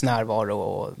liksom, Guds närvaro,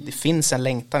 och det finns en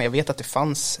längtan. Jag vet att det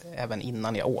fanns även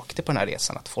innan jag åkte på den här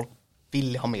resan, att folk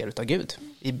vill ha mer utav Gud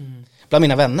bland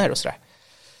mina vänner och sådär.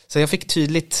 Så jag fick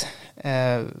tydligt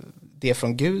det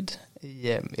från Gud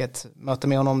i ett möte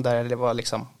med honom, där det var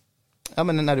liksom, ja,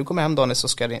 men när du kommer hem, Daniel, så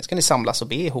ska ni samlas och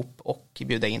be ihop och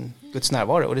bjuda in Guds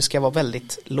närvaro, och det ska vara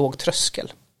väldigt låg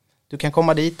tröskel. Du kan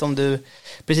komma dit om du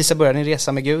precis har börjat din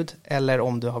resa med Gud, eller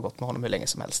om du har gått med honom hur länge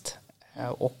som helst.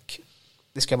 Och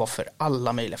det ska vara för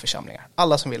alla möjliga församlingar.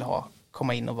 Alla som vill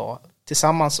komma in och vara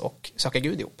tillsammans och söka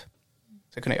Gud ihop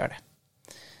ska kunna göra det.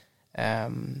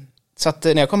 Så att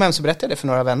när jag kom hem så berättade jag det för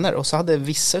några vänner, och så hade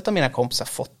vissa av mina kompisar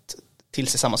fått till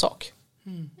sig samma sak.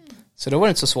 Så då var det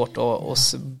inte så svårt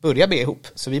att börja be ihop.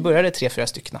 Så vi började 3-4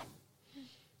 stycken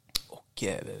och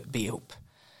be ihop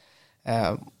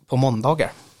på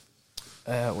måndagar.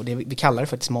 Och vi kallar det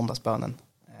faktiskt måndagsbönen.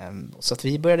 Så att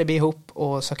vi började be ihop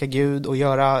och söka Gud och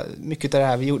göra mycket av det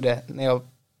här vi gjorde när jag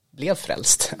blev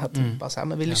frälst. Att bara så här,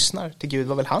 men vi lyssnar till Gud,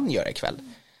 vad vill han göra ikväll?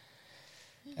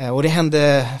 Och det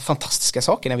hände fantastiska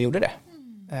saker när vi gjorde det.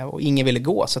 Och ingen ville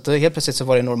gå, så att helt plötsligt så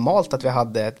var det normalt att vi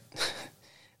hade,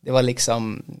 det var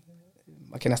liksom,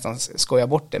 man kan nästan skoja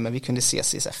bort det, men vi kunde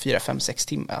ses i så här 4, 5, 6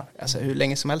 timmar. Alltså hur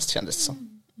länge som helst kändes det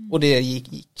som. Och det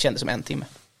kändes som 1 timme.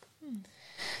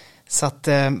 Så att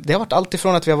det har varit allt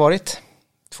ifrån att vi har varit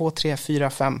 2, 3, 4,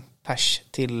 5 pers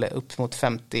till upp mot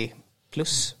 50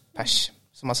 plus pers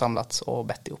som har samlats och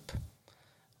bett ihop.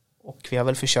 Och vi har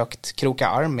väl försökt kroka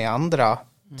arm med andra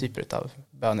typer av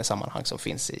bönesammanhang som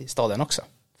finns i staden också,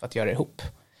 för att göra det ihop.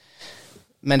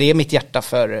 Men det är mitt hjärta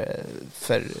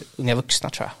för unga vuxna,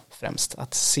 tror jag, främst.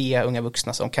 Att se unga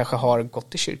vuxna som kanske har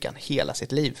gått i kyrkan hela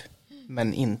sitt liv,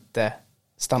 men inte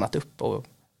stannat upp och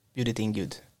bjudit in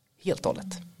Gud helt och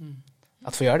hållet.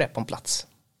 Att få göra det på en plats.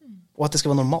 Och att det ska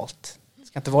vara normalt. Det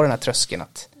ska inte vara den här tröskeln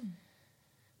att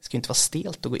det ska inte vara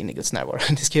stelt att gå in i Guds närvaro.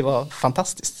 Det ska ju vara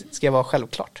fantastiskt. Det ska vara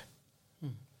självklart.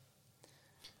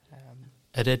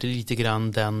 Är det lite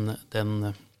grann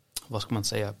den vad ska man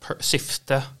säga,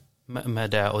 syfte med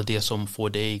det, och det som får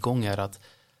det igång är att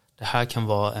det här kan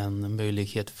vara en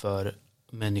möjlighet för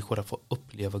människor att få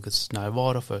uppleva Guds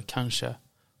närvaro för kanske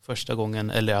första gången,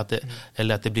 eller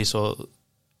att det blir så,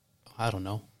 I don't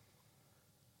know,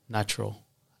 natural.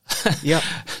 Ja,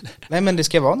 nej, men det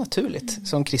ska vara naturligt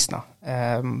som kristna.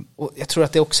 Och jag tror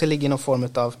att det också ligger i någon form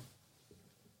av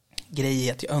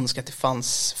grej att jag önskar att det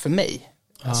fanns för mig.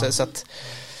 Alltså, så att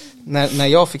när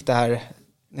jag fick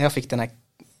den här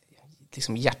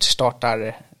liksom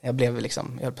hjärtstartar, jag blev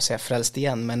liksom, jag höll på att säga frälst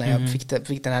igen, men när jag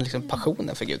fick den här liksom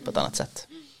passionen för Gud på ett annat sätt,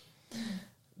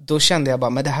 då kände jag bara,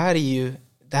 men det här vill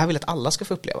jag att alla ska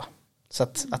få uppleva. Så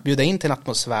att bjuda in till en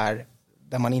atmosfär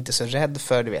där man inte är så rädd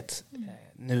för, du vet,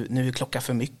 nu är klockan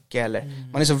för mycket, eller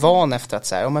man är så van efter att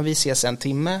säga, men vi ses 1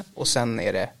 timme och sen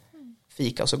är det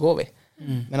fika och så går vi.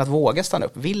 Men att våga stanna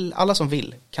upp, alla som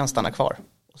vill kan stanna kvar,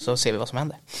 och så ser vi vad som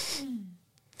händer.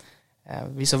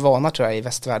 Vi är så vana, tror jag, i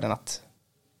västvärlden att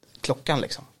klockan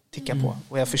liksom tickar på,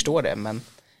 och jag förstår det, men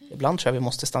ibland tror jag vi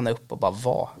måste stanna upp och bara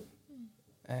vara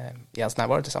i hans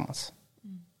närvaro tillsammans.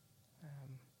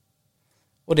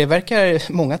 Och det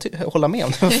verkar många hålla med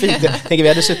om. Vi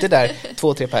hade suttit där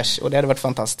 2-3 pers och det hade varit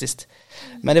fantastiskt.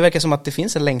 Men det verkar som att det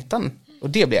finns en längtan, och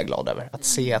det blir jag glad över. Att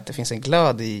se att det finns en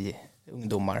glöd i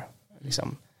ungdomar.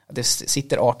 Liksom, att det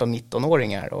sitter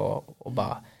 18-19-åringar och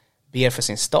bara ber för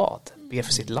sin stad, ber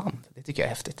för sitt land. Det tycker jag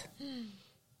är häftigt.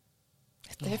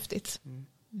 jättehäftigt.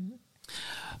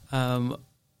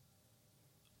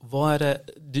 Vad är det,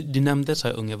 du nämnde så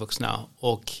här unga vuxna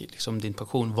och liksom din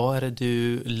passion. Vad är det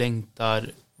du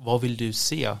längtar, vad vill du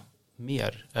se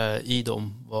mer i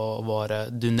dem? Vad var det,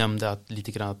 du nämnde att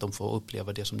lite grann att de får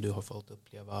uppleva det som du har fått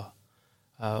uppleva.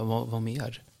 Vad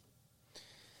mer?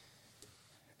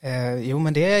 Jo,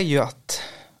 men det är ju att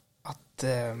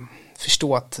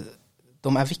förstå att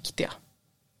de är viktiga.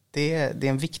 Det är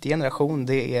en viktig generation.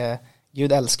 Det är,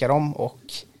 Gud älskar dem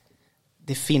och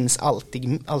det finns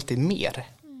alltid mer.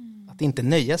 Att inte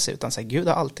nöja sig utan säga Gud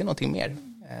har alltid någonting mer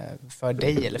för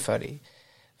dig eller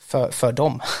för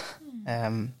dem.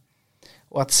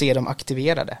 Och att se dem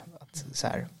aktiverade. Att så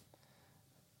här,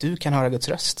 du kan höra Guds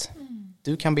röst.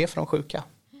 Du kan be för de sjuka.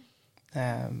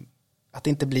 Att det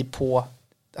inte blir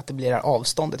att det blir det här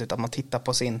avståndet utan att man tittar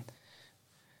på sin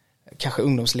kanske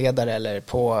ungdomsledare eller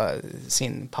på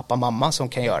sin pappa mamma som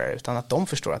kan göra det, utan att de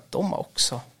förstår att de har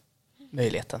också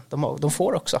möjligheten. De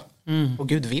får också. Och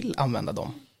Gud vill använda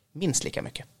dem minst lika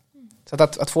mycket. Så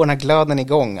att få den här glöden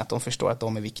igång, att de förstår att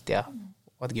de är viktiga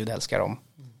och att Gud älskar dem.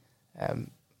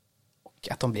 Och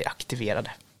att de blir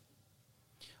aktiverade.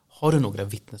 Har du några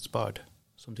vittnesbörd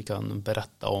som du kan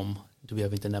berätta om? Du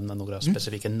behöver inte nämna några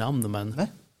specifika namn, men... Nej.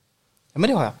 Ja, men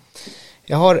det har jag.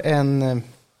 Jag har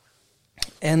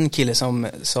en kille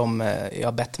som jag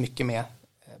har bett mycket med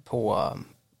på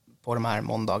de här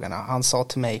måndagarna. Han sa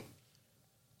till mig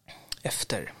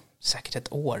efter säkert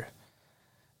ett år,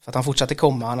 för att han fortsatte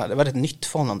komma. Det var rätt nytt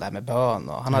för honom där med bön.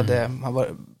 Och han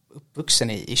var uppvuxen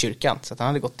i kyrkan, så att han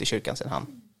hade gått i kyrkan sedan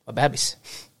han var bebis.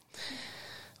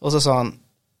 Och så sa han,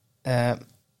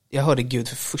 jag hörde Gud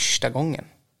för första gången.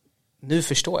 Nu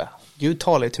förstår jag. Gud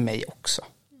talar ju till mig också.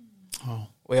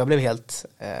 Och jag blev jag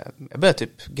började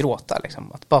typ gråta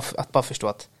liksom. Att bara förstå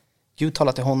att Gud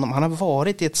talar till honom. Han har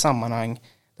varit i ett sammanhang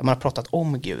där man har pratat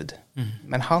om Gud.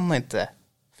 Men han har inte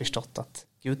förstått att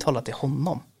Gud talar till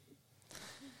honom.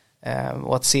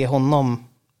 Och att se honom,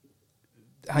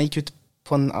 han gick ut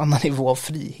på en annan nivå av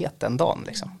frihet den dagen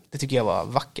liksom. Det tycker jag var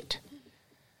vackert.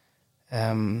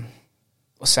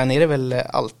 Och sen är det väl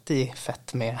alltid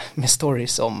fett med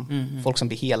stories om folk som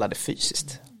blir helade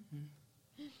fysiskt.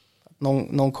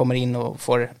 Någon kommer in och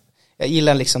får, jag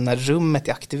gillar liksom när rummet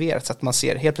är aktiverat så att man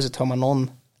ser, helt plötsligt hör man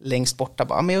någon längst borta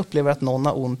bara, men jag upplever att någon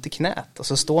har ont i knät, och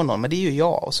så står någon, men det är ju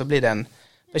jag, och så blir den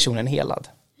personen helad.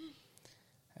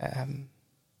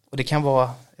 Och det kan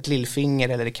vara ett lillfinger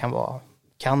eller det kan vara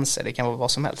cancer, det kan vara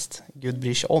vad som helst. Gud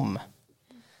bryr sig om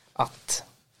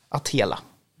att hela.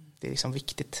 Det är liksom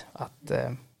viktigt att,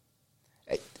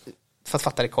 för att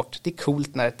fatta det kort, det är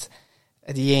coolt när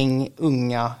ett gäng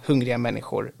unga, hungriga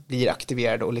människor blir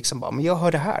aktiverade och liksom bara, men jag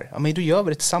hör det här. Ja, men då gör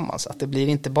vi det tillsammans. Att det blir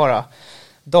inte bara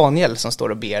Daniel som står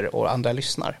och ber och andra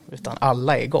lyssnar, utan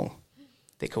alla är igång.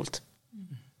 Det är coolt.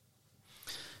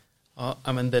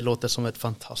 Ja, men det låter som ett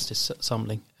fantastisk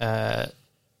samling.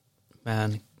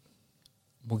 Men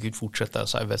må Gud fortsätta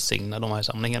så här välsigna de här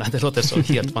samlingarna. Det låter så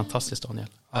helt fantastiskt, Daniel.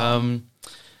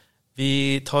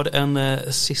 Vi tar en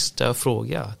sista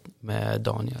fråga med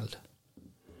Daniel.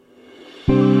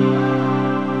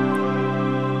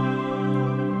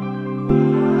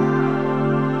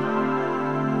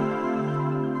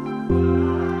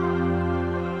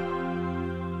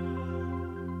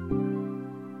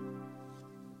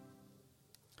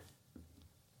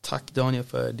 Tack Daniel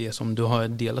för det som du har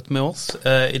delat med oss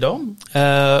idag.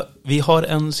 Vi har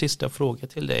en sista fråga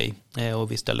till dig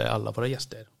och vi ställer alla våra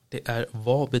gäster. Det är,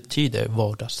 vad betyder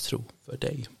vardagstro för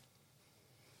dig?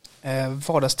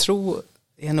 Vardagstro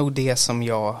är nog det som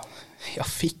jag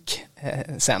fick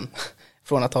sen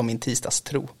från att ha min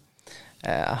tisdagstro.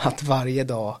 Att varje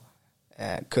dag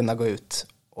kunna gå ut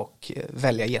och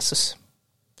välja Jesus.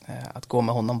 Att gå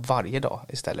med honom varje dag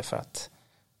istället för att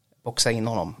boxa in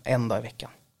honom en dag i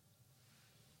veckan.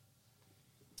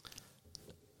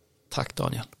 Tack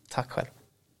Daniel. Tack själv.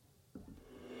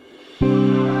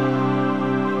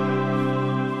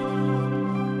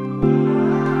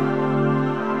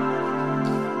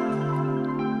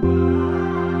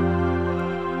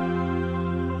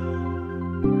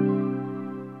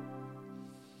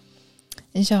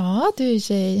 Ja, du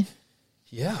Jay.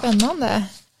 Yeah. Spännande.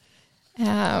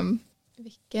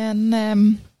 Vilken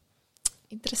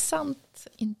intressant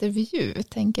intervju,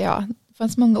 tänker jag. Det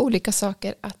fanns många olika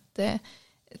saker att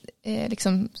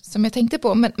liksom, som jag tänkte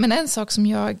på. Men en sak som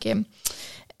jag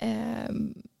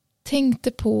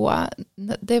tänkte på,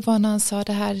 det var när han sa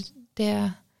det här,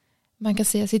 man kan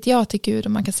säga sitt ja till Gud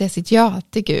och man kan säga sitt ja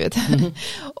till Gud.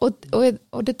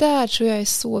 Och det där tror jag är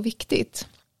så viktigt.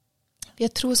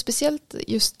 Jag tror speciellt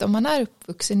just om man är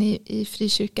uppvuxen i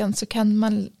frikyrkan så kan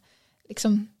man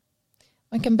liksom,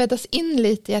 man kan bäddas in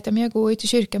lite i att jag går ju till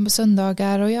kyrkan på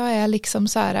söndagar och jag är liksom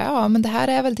så här, men det här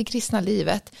är väl det kristna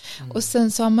livet. Och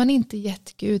sen så har man inte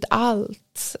gett Gud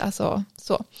allt. Alltså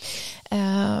så.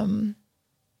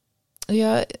 Och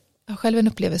jag har själv en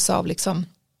upplevelse av liksom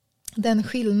den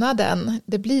skillnaden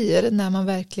det blir när man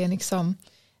verkligen liksom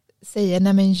säger,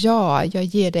 nej men jag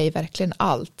ger dig verkligen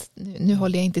allt. Nu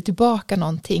håller jag inte tillbaka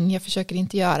någonting. Jag försöker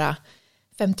inte göra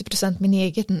 50%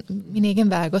 min egen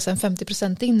väg och sen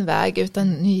 50% din väg,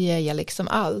 utan nu ger jag liksom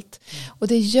allt. Och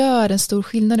det gör en stor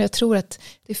skillnad. Jag tror att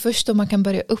det är först då man kan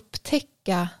börja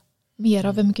upptäcka mer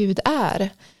av vem Gud är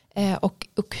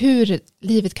och hur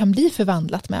livet kan bli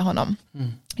förvandlat med honom.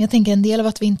 Jag tänker en del av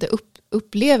att vi inte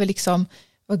upplever liksom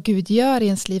vad Gud gör i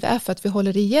ens liv är för att vi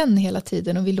håller igen hela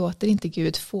tiden och vi låter inte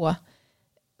Gud få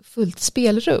fullt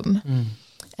spelrum.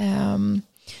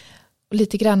 Och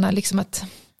lite grann liksom att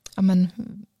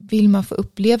vill man få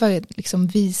uppleva liksom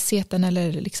visheten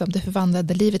eller liksom det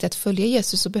förvandlade livet att följa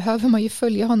Jesus, så behöver man ju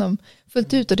följa honom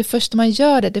fullt ut. Och det första man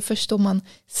gör det först då man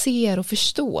ser och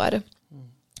förstår.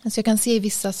 Alltså jag kan se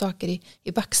vissa saker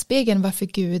i backspegeln varför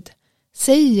Gud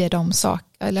säger de saker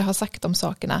eller har sagt de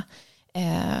sakerna.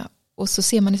 Och så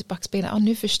ser man i backspegeln,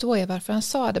 nu förstår jag varför han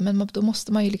sa det, men då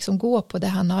måste man ju liksom gå på det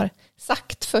han har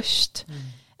sagt först.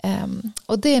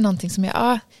 Och det är någonting som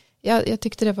jag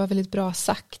tyckte det var väldigt bra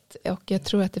sagt, och jag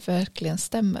tror att det verkligen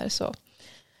stämmer så.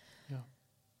 Ja.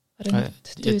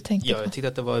 Jag tyckte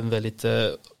att det var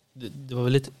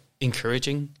väldigt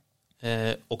encouraging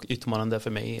och utmanande för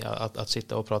mig att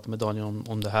sitta och prata med Daniel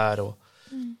om det här, och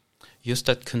just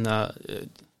att kunna,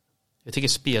 jag tycker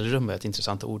spelrum är ett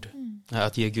intressant ord.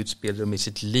 Att ge Gud spelrum i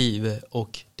sitt liv,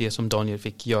 och det som Daniel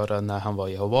fick göra när han var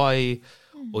i Hawaii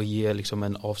och ge liksom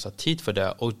en avsatt tid för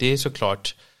det. Och det är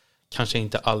såklart kanske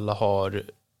inte alla har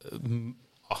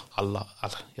alla,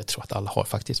 jag tror att alla har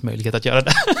faktiskt möjlighet att göra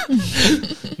det.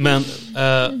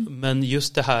 men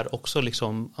just det här också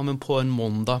liksom, på en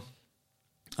måndag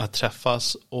att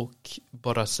träffas och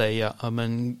bara säga,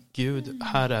 Gud,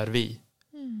 här är vi.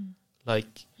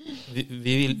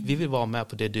 Vi vill vara med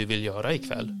på det du vill göra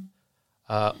ikväll.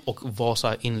 Och vara så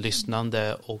här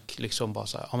inlyssnande och liksom bara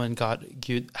så här, God,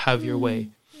 Gud, have your way.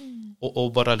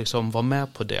 Och bara liksom vara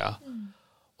med på det.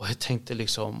 Och jag tänkte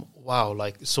liksom,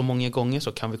 wow, så många gånger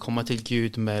så kan vi komma till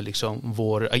Gud med liksom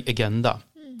vår agenda.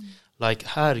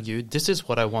 Här Gud, this is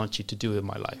what I want you to do in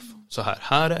my life. Så här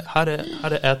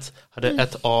är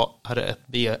ett A, här är ett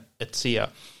B, ett C.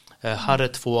 Här är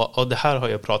 2, och det här har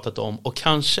jag pratat om. Och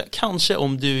kanske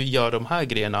om du gör de här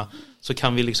grejerna så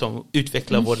kan vi liksom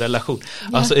utveckla vår relation.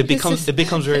 Alltså it becomes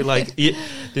very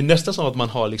det är nästan som att man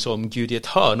har liksom Gud i ett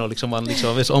hörn, och liksom man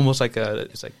liksom, it's almost like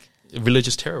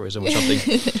religious terrorism or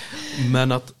something.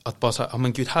 Men att bara säga,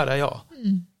 men Gud, här är jag.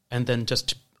 And then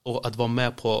och att vara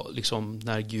med på liksom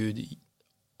när Gud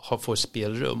får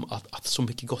spelrum, att så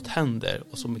mycket gott händer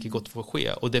och så mycket gott får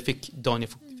ske. Och det fick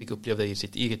Daniel fick uppleva i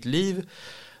sitt eget liv,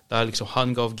 där liksom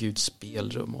han gav Gud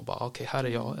spelrum och bara, okej, här är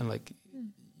jag. And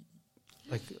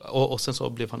och sen så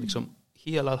blev han liksom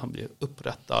helad, han blev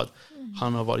upprättad.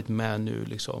 Han har varit med nu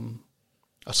liksom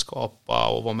att skapa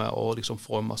och vara med och liksom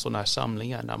forma sådana här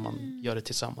samlingar när man gör det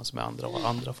tillsammans med andra, och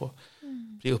andra får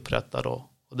bli upprättade.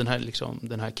 Och den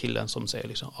här killen som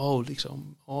säger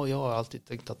jag har alltid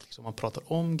tänkt att liksom man pratar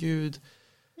om Gud,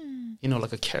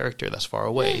 like a character that's far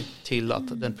away, till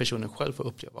att den personen själv får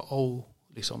uppleva,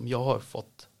 liksom jag har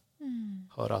fått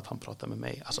höra att han pratar med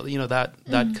mig. Alltså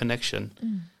that connection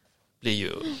blir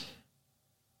ju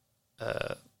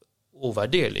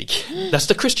ovärderlig. That's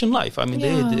the Christian life. Det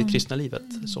är det kristna livet.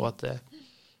 Så att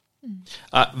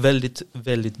väldigt,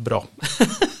 väldigt bra.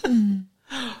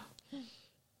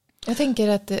 Jag tänker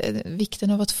att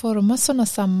vikten av att forma sådana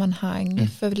sammanhang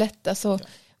för lätt, alltså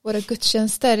våra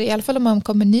gudstjänster, i alla fall om man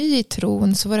kommer ny i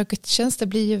tron, så våra gudstjänster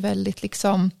blir ju väldigt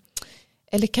liksom,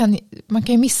 eller man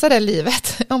kan ju missa det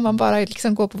livet om man bara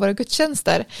liksom går på våra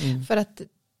gudstjänster, för att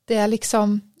det är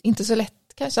liksom inte så lätt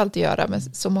kanske alltid göra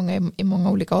med så många i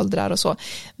många olika åldrar och så,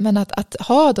 men att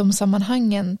ha de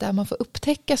sammanhangen där man får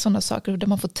upptäcka sådana saker och där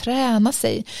man får träna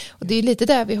sig, och det är lite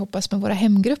där vi hoppas med våra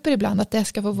hemgrupper ibland, att det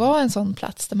ska få vara en sån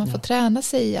plats där man får träna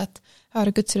sig att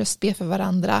höra Guds röst, be för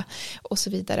varandra och så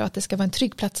vidare, och att det ska vara en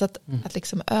trygg plats att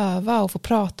liksom öva och få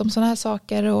prata om sådana här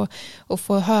saker och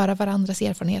få höra varandras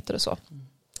erfarenheter och så.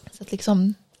 Så att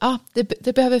liksom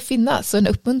det behöver finnas en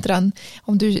uppmuntran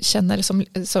om du känner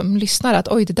det som lyssnar att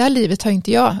det där livet har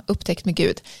inte jag upptäckt med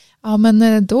Gud. Ja,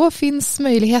 men då finns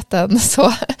möjligheten,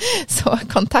 så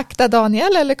kontakta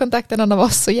Daniel eller kontakta någon av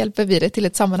oss, så hjälper vi dig till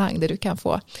ett sammanhang där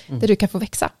du kan få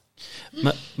växa.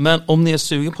 Men om ni är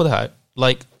sugen på det här,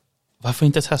 varför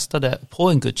inte testa det på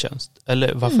en gudstjänst?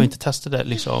 Eller varför inte testa det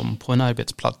liksom på en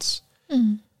arbetsplats?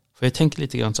 För jag tänker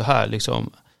lite grann så här, liksom,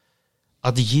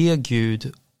 att ge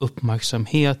Gud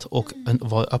uppmärksamhet och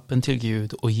vara öppen till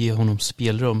Gud och ge honom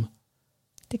spelrum.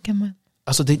 Det kan man.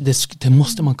 Alltså det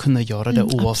måste man kunna göra det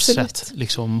oavsett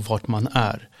liksom, vart man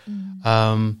är.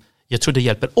 Jag tror det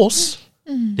hjälper oss.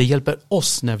 Det hjälper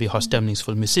oss när vi har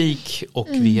stämningsfull musik och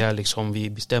vi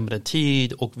bestämmer en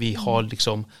tid och vi har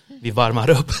liksom, vi varmar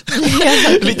upp.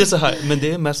 Lite så här, men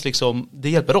det är mest liksom, det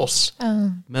hjälper oss.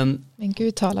 Men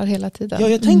Gud talar hela tiden. Ja,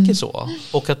 jag tänker så.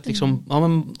 Och att liksom,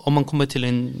 om man kommer till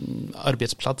en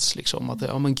arbetsplats liksom,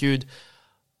 att men Gud,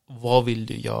 vad vill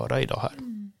du göra idag här?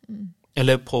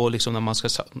 Eller på liksom, när man ska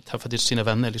träffa till sina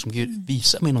vänner, liksom, Gud,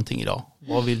 visa mig någonting idag.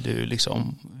 Vad vill du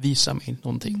liksom, visa mig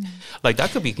någonting? Like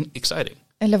that could be exciting.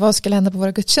 Eller vad skulle hända på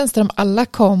våra gudstjänster om alla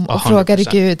kom och 100%. frågade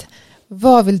Gud,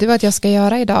 vad vill du att jag ska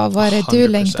göra idag? Vad är det du 100%,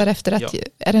 längtar efter?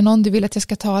 Är det någon du vill att jag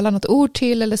ska tala något ord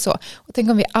till eller så? Och tänk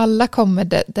om vi alla kom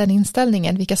med den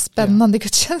inställningen, vilka spännande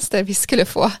gudstjänster vi skulle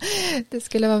få. Det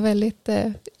skulle vara väldigt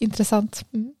intressant.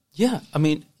 Yeah, I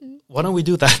mean, why don't we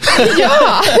do that?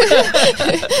 Ja,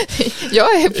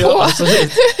 jag är på. Ja,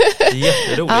 absolut. Det är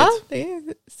jätteroligt. Ja, det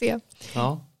är, se.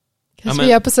 Ja. Kanske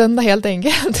vi gör på söndag helt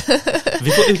enkelt.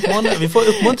 Vi får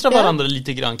uppmuntra varandra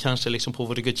lite grann kanske liksom på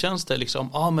våra gudstjänster.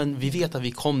 Liksom, men vi vet att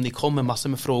ni kommer massor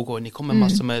med frågor, ni kommer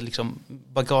massor med liksom,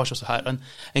 bagage och så här.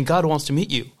 And God wants to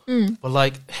meet you. But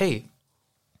like, hey,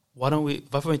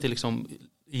 varför vi inte liksom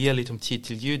ge lite tid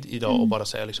till Gud idag och bara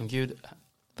säga liksom, Gud,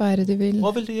 vad är det du vill?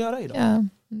 Vad vill du göra idag? Ja.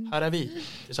 Här är vi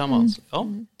tillsammans. Ja.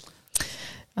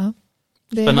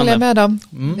 Det håller jag med om.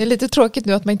 Det är lite tråkigt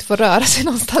nu att man inte får röra sig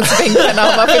någonstans i bänkarna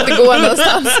och man får inte gå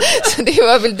någonstans. Så det är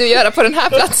vad vill du göra på den här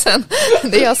platsen?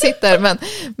 Det jag sitter,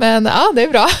 men ja, det är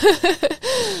bra.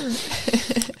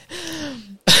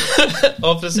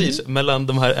 Ja, precis. Mellan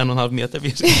de här 1,5 meter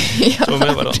vi står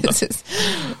med varandra. Precis.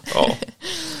 Ja.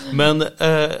 Men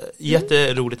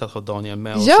jätteroligt att ha Daniel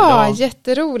med oss idag. idag.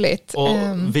 Jätteroligt. Och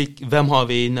vem har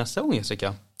vi nästa gång,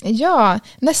 Jessica? Ja,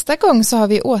 nästa gång så har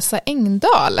vi Åsa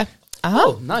Engdahl.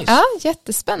 Nice. Ja,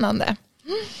 jättespännande.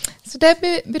 Så det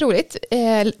blir roligt.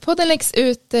 Podden läggs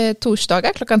ut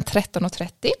torsdagar klockan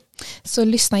 13:30. Så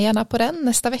lyssna gärna på den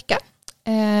nästa vecka.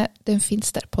 Den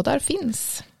finns där poddar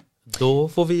finns. Då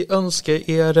får vi önska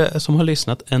er som har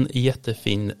lyssnat en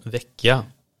jättefin vecka.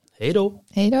 Hej då!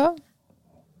 Hej då!